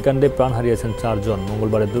ভবনে অগ্নিকাণ্ডে প্রাণ হারিয়েছেন 4 জন।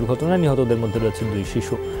 মঙ্গলবারের দুর্ঘটনায় নিহতদের মধ্যে রয়েছে 2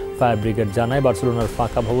 শিশু। ফায়ার ব্রিগেড জানায়, বার্সেলোনার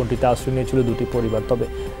ফাঁকা ভবনটিতে আশ্রয় নিয়েছিল 2টি পরিবার। তবে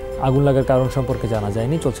আগুন লাগার কারণ সম্পর্কে জানা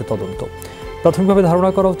যায়নি, চলছে তদন্ত। প্রাথমিকভাবে ধারণা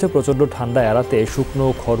করা হচ্ছে প্রচণ্ড ঠান্ডা এড়াতে শুকনো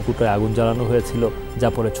খড়কুটোয় আগুন জ্বালানো হয়েছিল, যা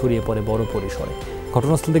পরে ছড়িয়ে পড়ে বড় পরিসরে।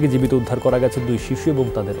 ঘটনাস্থল থেকে জীবিত উদ্ধার করা গেছে 2 শিশু এবং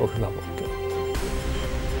তাদের অভিভাবককে।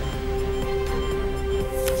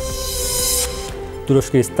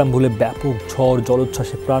 তুরস্কের ইস্তাম্বুলে ব্যাপক ঝড়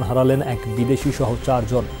জলোচ্ছ্বাসে প্রাণ হারালেন এক বিদেশি সহ 4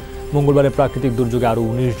 জন। মঙ্গলবারে প্রাকৃতিক দুর্যোগে আরও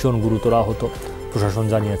 19 জন গুরুতর আহত। প্রশাসন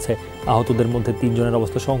জানিয়েছে আহতদের মধ্যে 3 জনের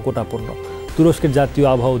অবস্থা সংকটাপন্ন। তুরস্কের জাতীয়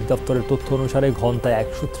আবহাওয়া অধিদপ্তরের তথ্য অনুসারে ঘন্টায়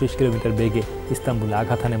 130 কিলোমিটার বেগে ইস্তাম্বুলে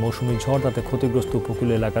আঘাত হানে মৌসুমী ঝড়। তাতে ক্ষতিগ্রস্ত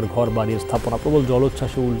উপকূলীয় এলাকার ঘর বাড়ির স্থাপনা। প্রবল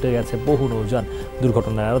জলোচ্ছ্বাসে উল্টে গেছে বহু নৌযান।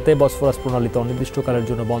 দুর্ঘটনা এড়াতে বসফরাস প্রণালীতে অনির্দিষ্টকালের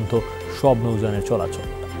জন্য বন্ধ সব নৌযানের চলাচল।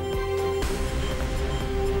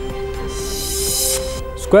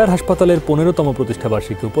 স্কয়ার হাসপাতালের 15তম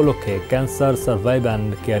প্রতিষ্ঠাবার্ষিকী উপলক্ষে cancer survive and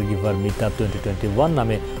care giver meetup 2021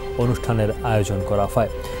 নামে অনুষ্ঠানের আয়োজন করা হয়।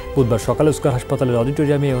 বুধবার সকালে স্কয়ার হাসপাতালের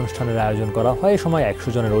অডিটোরিয়ামে এই অনুষ্ঠানের আয়োজন করা হয়। এ সময় 100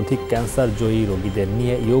 জনের অধিক ক্যান্সার জয়ী রোগীদের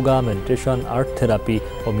নিয়ে যোগা, মেডিটেশন, আর্ট থেরাপি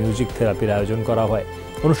ও মিউজিক থেরাপির আয়োজন করা হয়।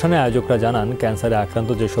 অনুষ্ঠানে আয়োজকরা জানান, ক্যান্সারে আক্রান্ত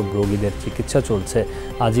যেসব রোগীদের চিকিৎসা চলছে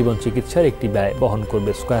আজীবন চিকিৎসার একটি ব্যয় বহন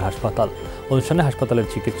করবে স্কয়ার হাসপাতাল। অনুষ্ঠানে হাসপাতালের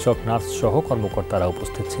চিকিৎসক, নার্স সহ কর্মকর্তারা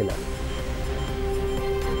উপস্থিত ছিলেন।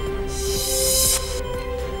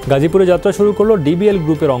 গাজীপুরে যাত্রা শুরু করলো ডিবিএল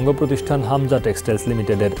গ্রুপের অঙ্গ প্রতিষ্ঠান হামজা টেক্সটাইলস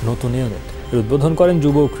লিমিটেডের নতুন ইউনিট। এর উদ্বোধন করেন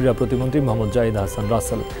যুব ও ক্রীড়া প্রতিমন্ত্রী মোহাম্মদ জাহিদ হাসান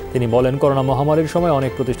রাসেল। তিনি বলেন, করোনা মহামারীর সময়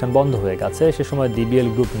অনেক প্রতিষ্ঠান বন্ধ হয়ে গেছে। সে সময় ডিবিএল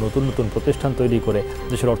গ্রুপ নতুন নতুন প্রতিষ্ঠান তৈরি করে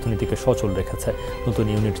দেশের অর্থনীতিকে সচল রেখেছে। নতুন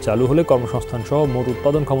ইউনিট চালু হলে কর্মসংস্থান সহ মোট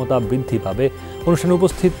উৎপাদন ক্ষমতা বৃদ্ধি পাবে। অনুষ্ঠানে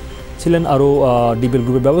উপস্থিত ছিলেন আরও ডিবিএল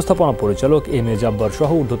গ্রুপের ব্যবস্থাপনা পরিচালক এম.এ. জাব্বার সহ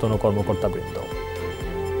ঊর্ধ্বতন কর্মকর্তাবৃন্দ।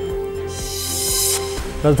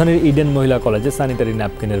 রাজধানীর ইডেন মহিলা কলেজে স্যানিটারি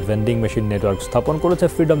ন্যাপকিনের ভেন্ডিং মেশিন নেটওয়ার্ক স্থাপন করেছে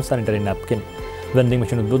freedom sanitary napkin. Vending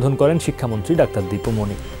machine উদ্বোধন করেন শিক্ষামন্ত্রী ডাক্তার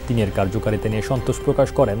দীপুমণি। তিনি এর কার্যকারিতা নিয়ে সন্তোষ প্রকাশ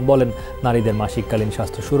করেন। বলেন, নারীদের মাসিককালীন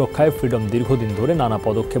স্বাস্থ্য সুরক্ষায় ফ্রিডম দীর্ঘদিন ধরে নানা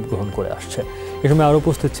পদক্ষেপ গ্রহণ করে আসছে। এ সময় আরও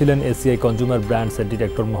উপস্থিত ছিলেন ACI consumer ব্র্যান্ডসের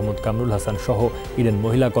director Mohammad Kamrul Hasan সহ ইডেন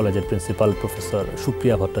মহিলা কলেজের প্রিন্সিপাল প্রফেসর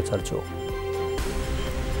সুপ্রিয়া ভট্টাচার্য।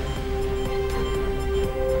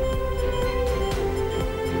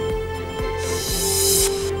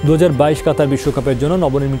 2022 কাতার বিশ্বকাপের জন্য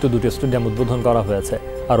নবনির্মিত 2টি স্টেডিয়াম উদ্বোধন করা হয়েছে।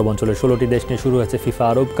 আরব অঞ্চলের 16টি দেশ নিয়ে শুরু হয়েছে ফিফা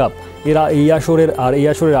আরব কাপ। এই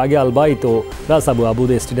আসরের আগে আলবাইত ও রাস আবু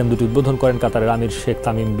আবুদে স্টেডিয়াম দুটি উদ্বোধন করেন কাতারের আমির Sheikh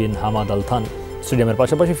Tamim bin Hamad Al Thani. স্টেডিয়ামের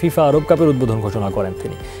পাশাপাশি ফিফা আরব কাপের উদ্বোধন ঘোষণা করেন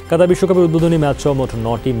তিনি। কাতার বিশ্বকাপের উদ্বোধনী ম্যাচ সহ মোট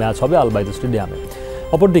 9টি ম্যাচ হবে আলবাইত স্টেডিয়ামে।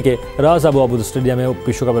 অপরদিকে রাস আবু আবুদ স্টেডিয়ামেও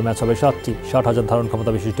বিশ্বকাপের ম্যাচ হবে 7টি। 60,000 ধারণ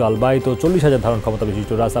ক্ষমতা বিশিষ্ট আলবাইত ও 40,000 ধারণ ক্ষমতা বিশিষ্ট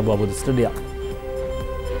রাস আবু আবুদ স্টেডিয়াম।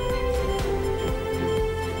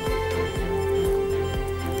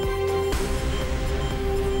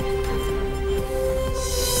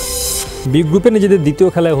 বি গ্রুপে নিজেদের দ্বিতীয়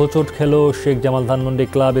খেলায় হোঁচট খেল শেখ জামাল ধানমন্ডি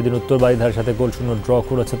ক্লাব। এদিন উত্তর বারিধারার সাথে গোল শূন্য ড্র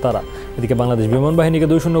করেছে তারা। এদিকে বাংলাদেশ বিমান বাহিনীকে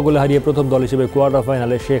 2-0 গোলে হারিয়ে প্রথম দল হিসেবে কোয়ার্টার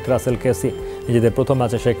ফাইনালে শেখ রাসেল কেসি। নিজেদের প্রথম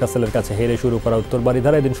ম্যাচে শেখ রাসেলের কাছে হেরে শুরু করা উত্তর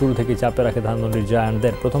বারিধারা এদিন শুরু থেকেই চাপে রাখে ধানমন্ডির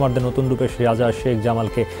জায়ান্টদের। প্রথমার্ধে নতুন রূপে রাজা শেখ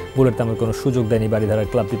জামালকে গোলের তেমন কোনো সুযোগ দেয়নি বারিধারার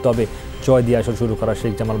ক্লাবটি। তবে জয় দিয়ে আসর শুরু করা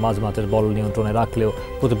শেখ জামাল মাঝমাঠের বল নিয়ন্ত্রণে রাখলেও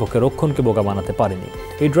প্রতিপক্ষের রক্ষণকে বোকা বানাতে পারেনি।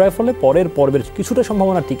 এই ড্রয়ের ফলে পরের পর্বের কিছুটা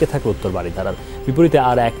সম্ভাবনা টিকে থাকে উত্তর বারিধারার। বিপরীতে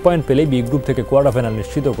আর 1 পয়েন্ট পেলেই বি গ্রুপ থেকে কোয়ার্টার ফাইনাল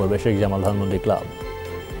নিশ্চিত করবে শেখ জামাল ধানমন্ডি ক্লাব।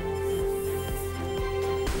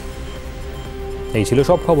 এই ছিল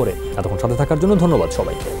সব খবরে। এতক্ষণ সাথে থাকার জন্য ধন্যবাদ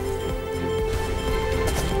সবাইকে।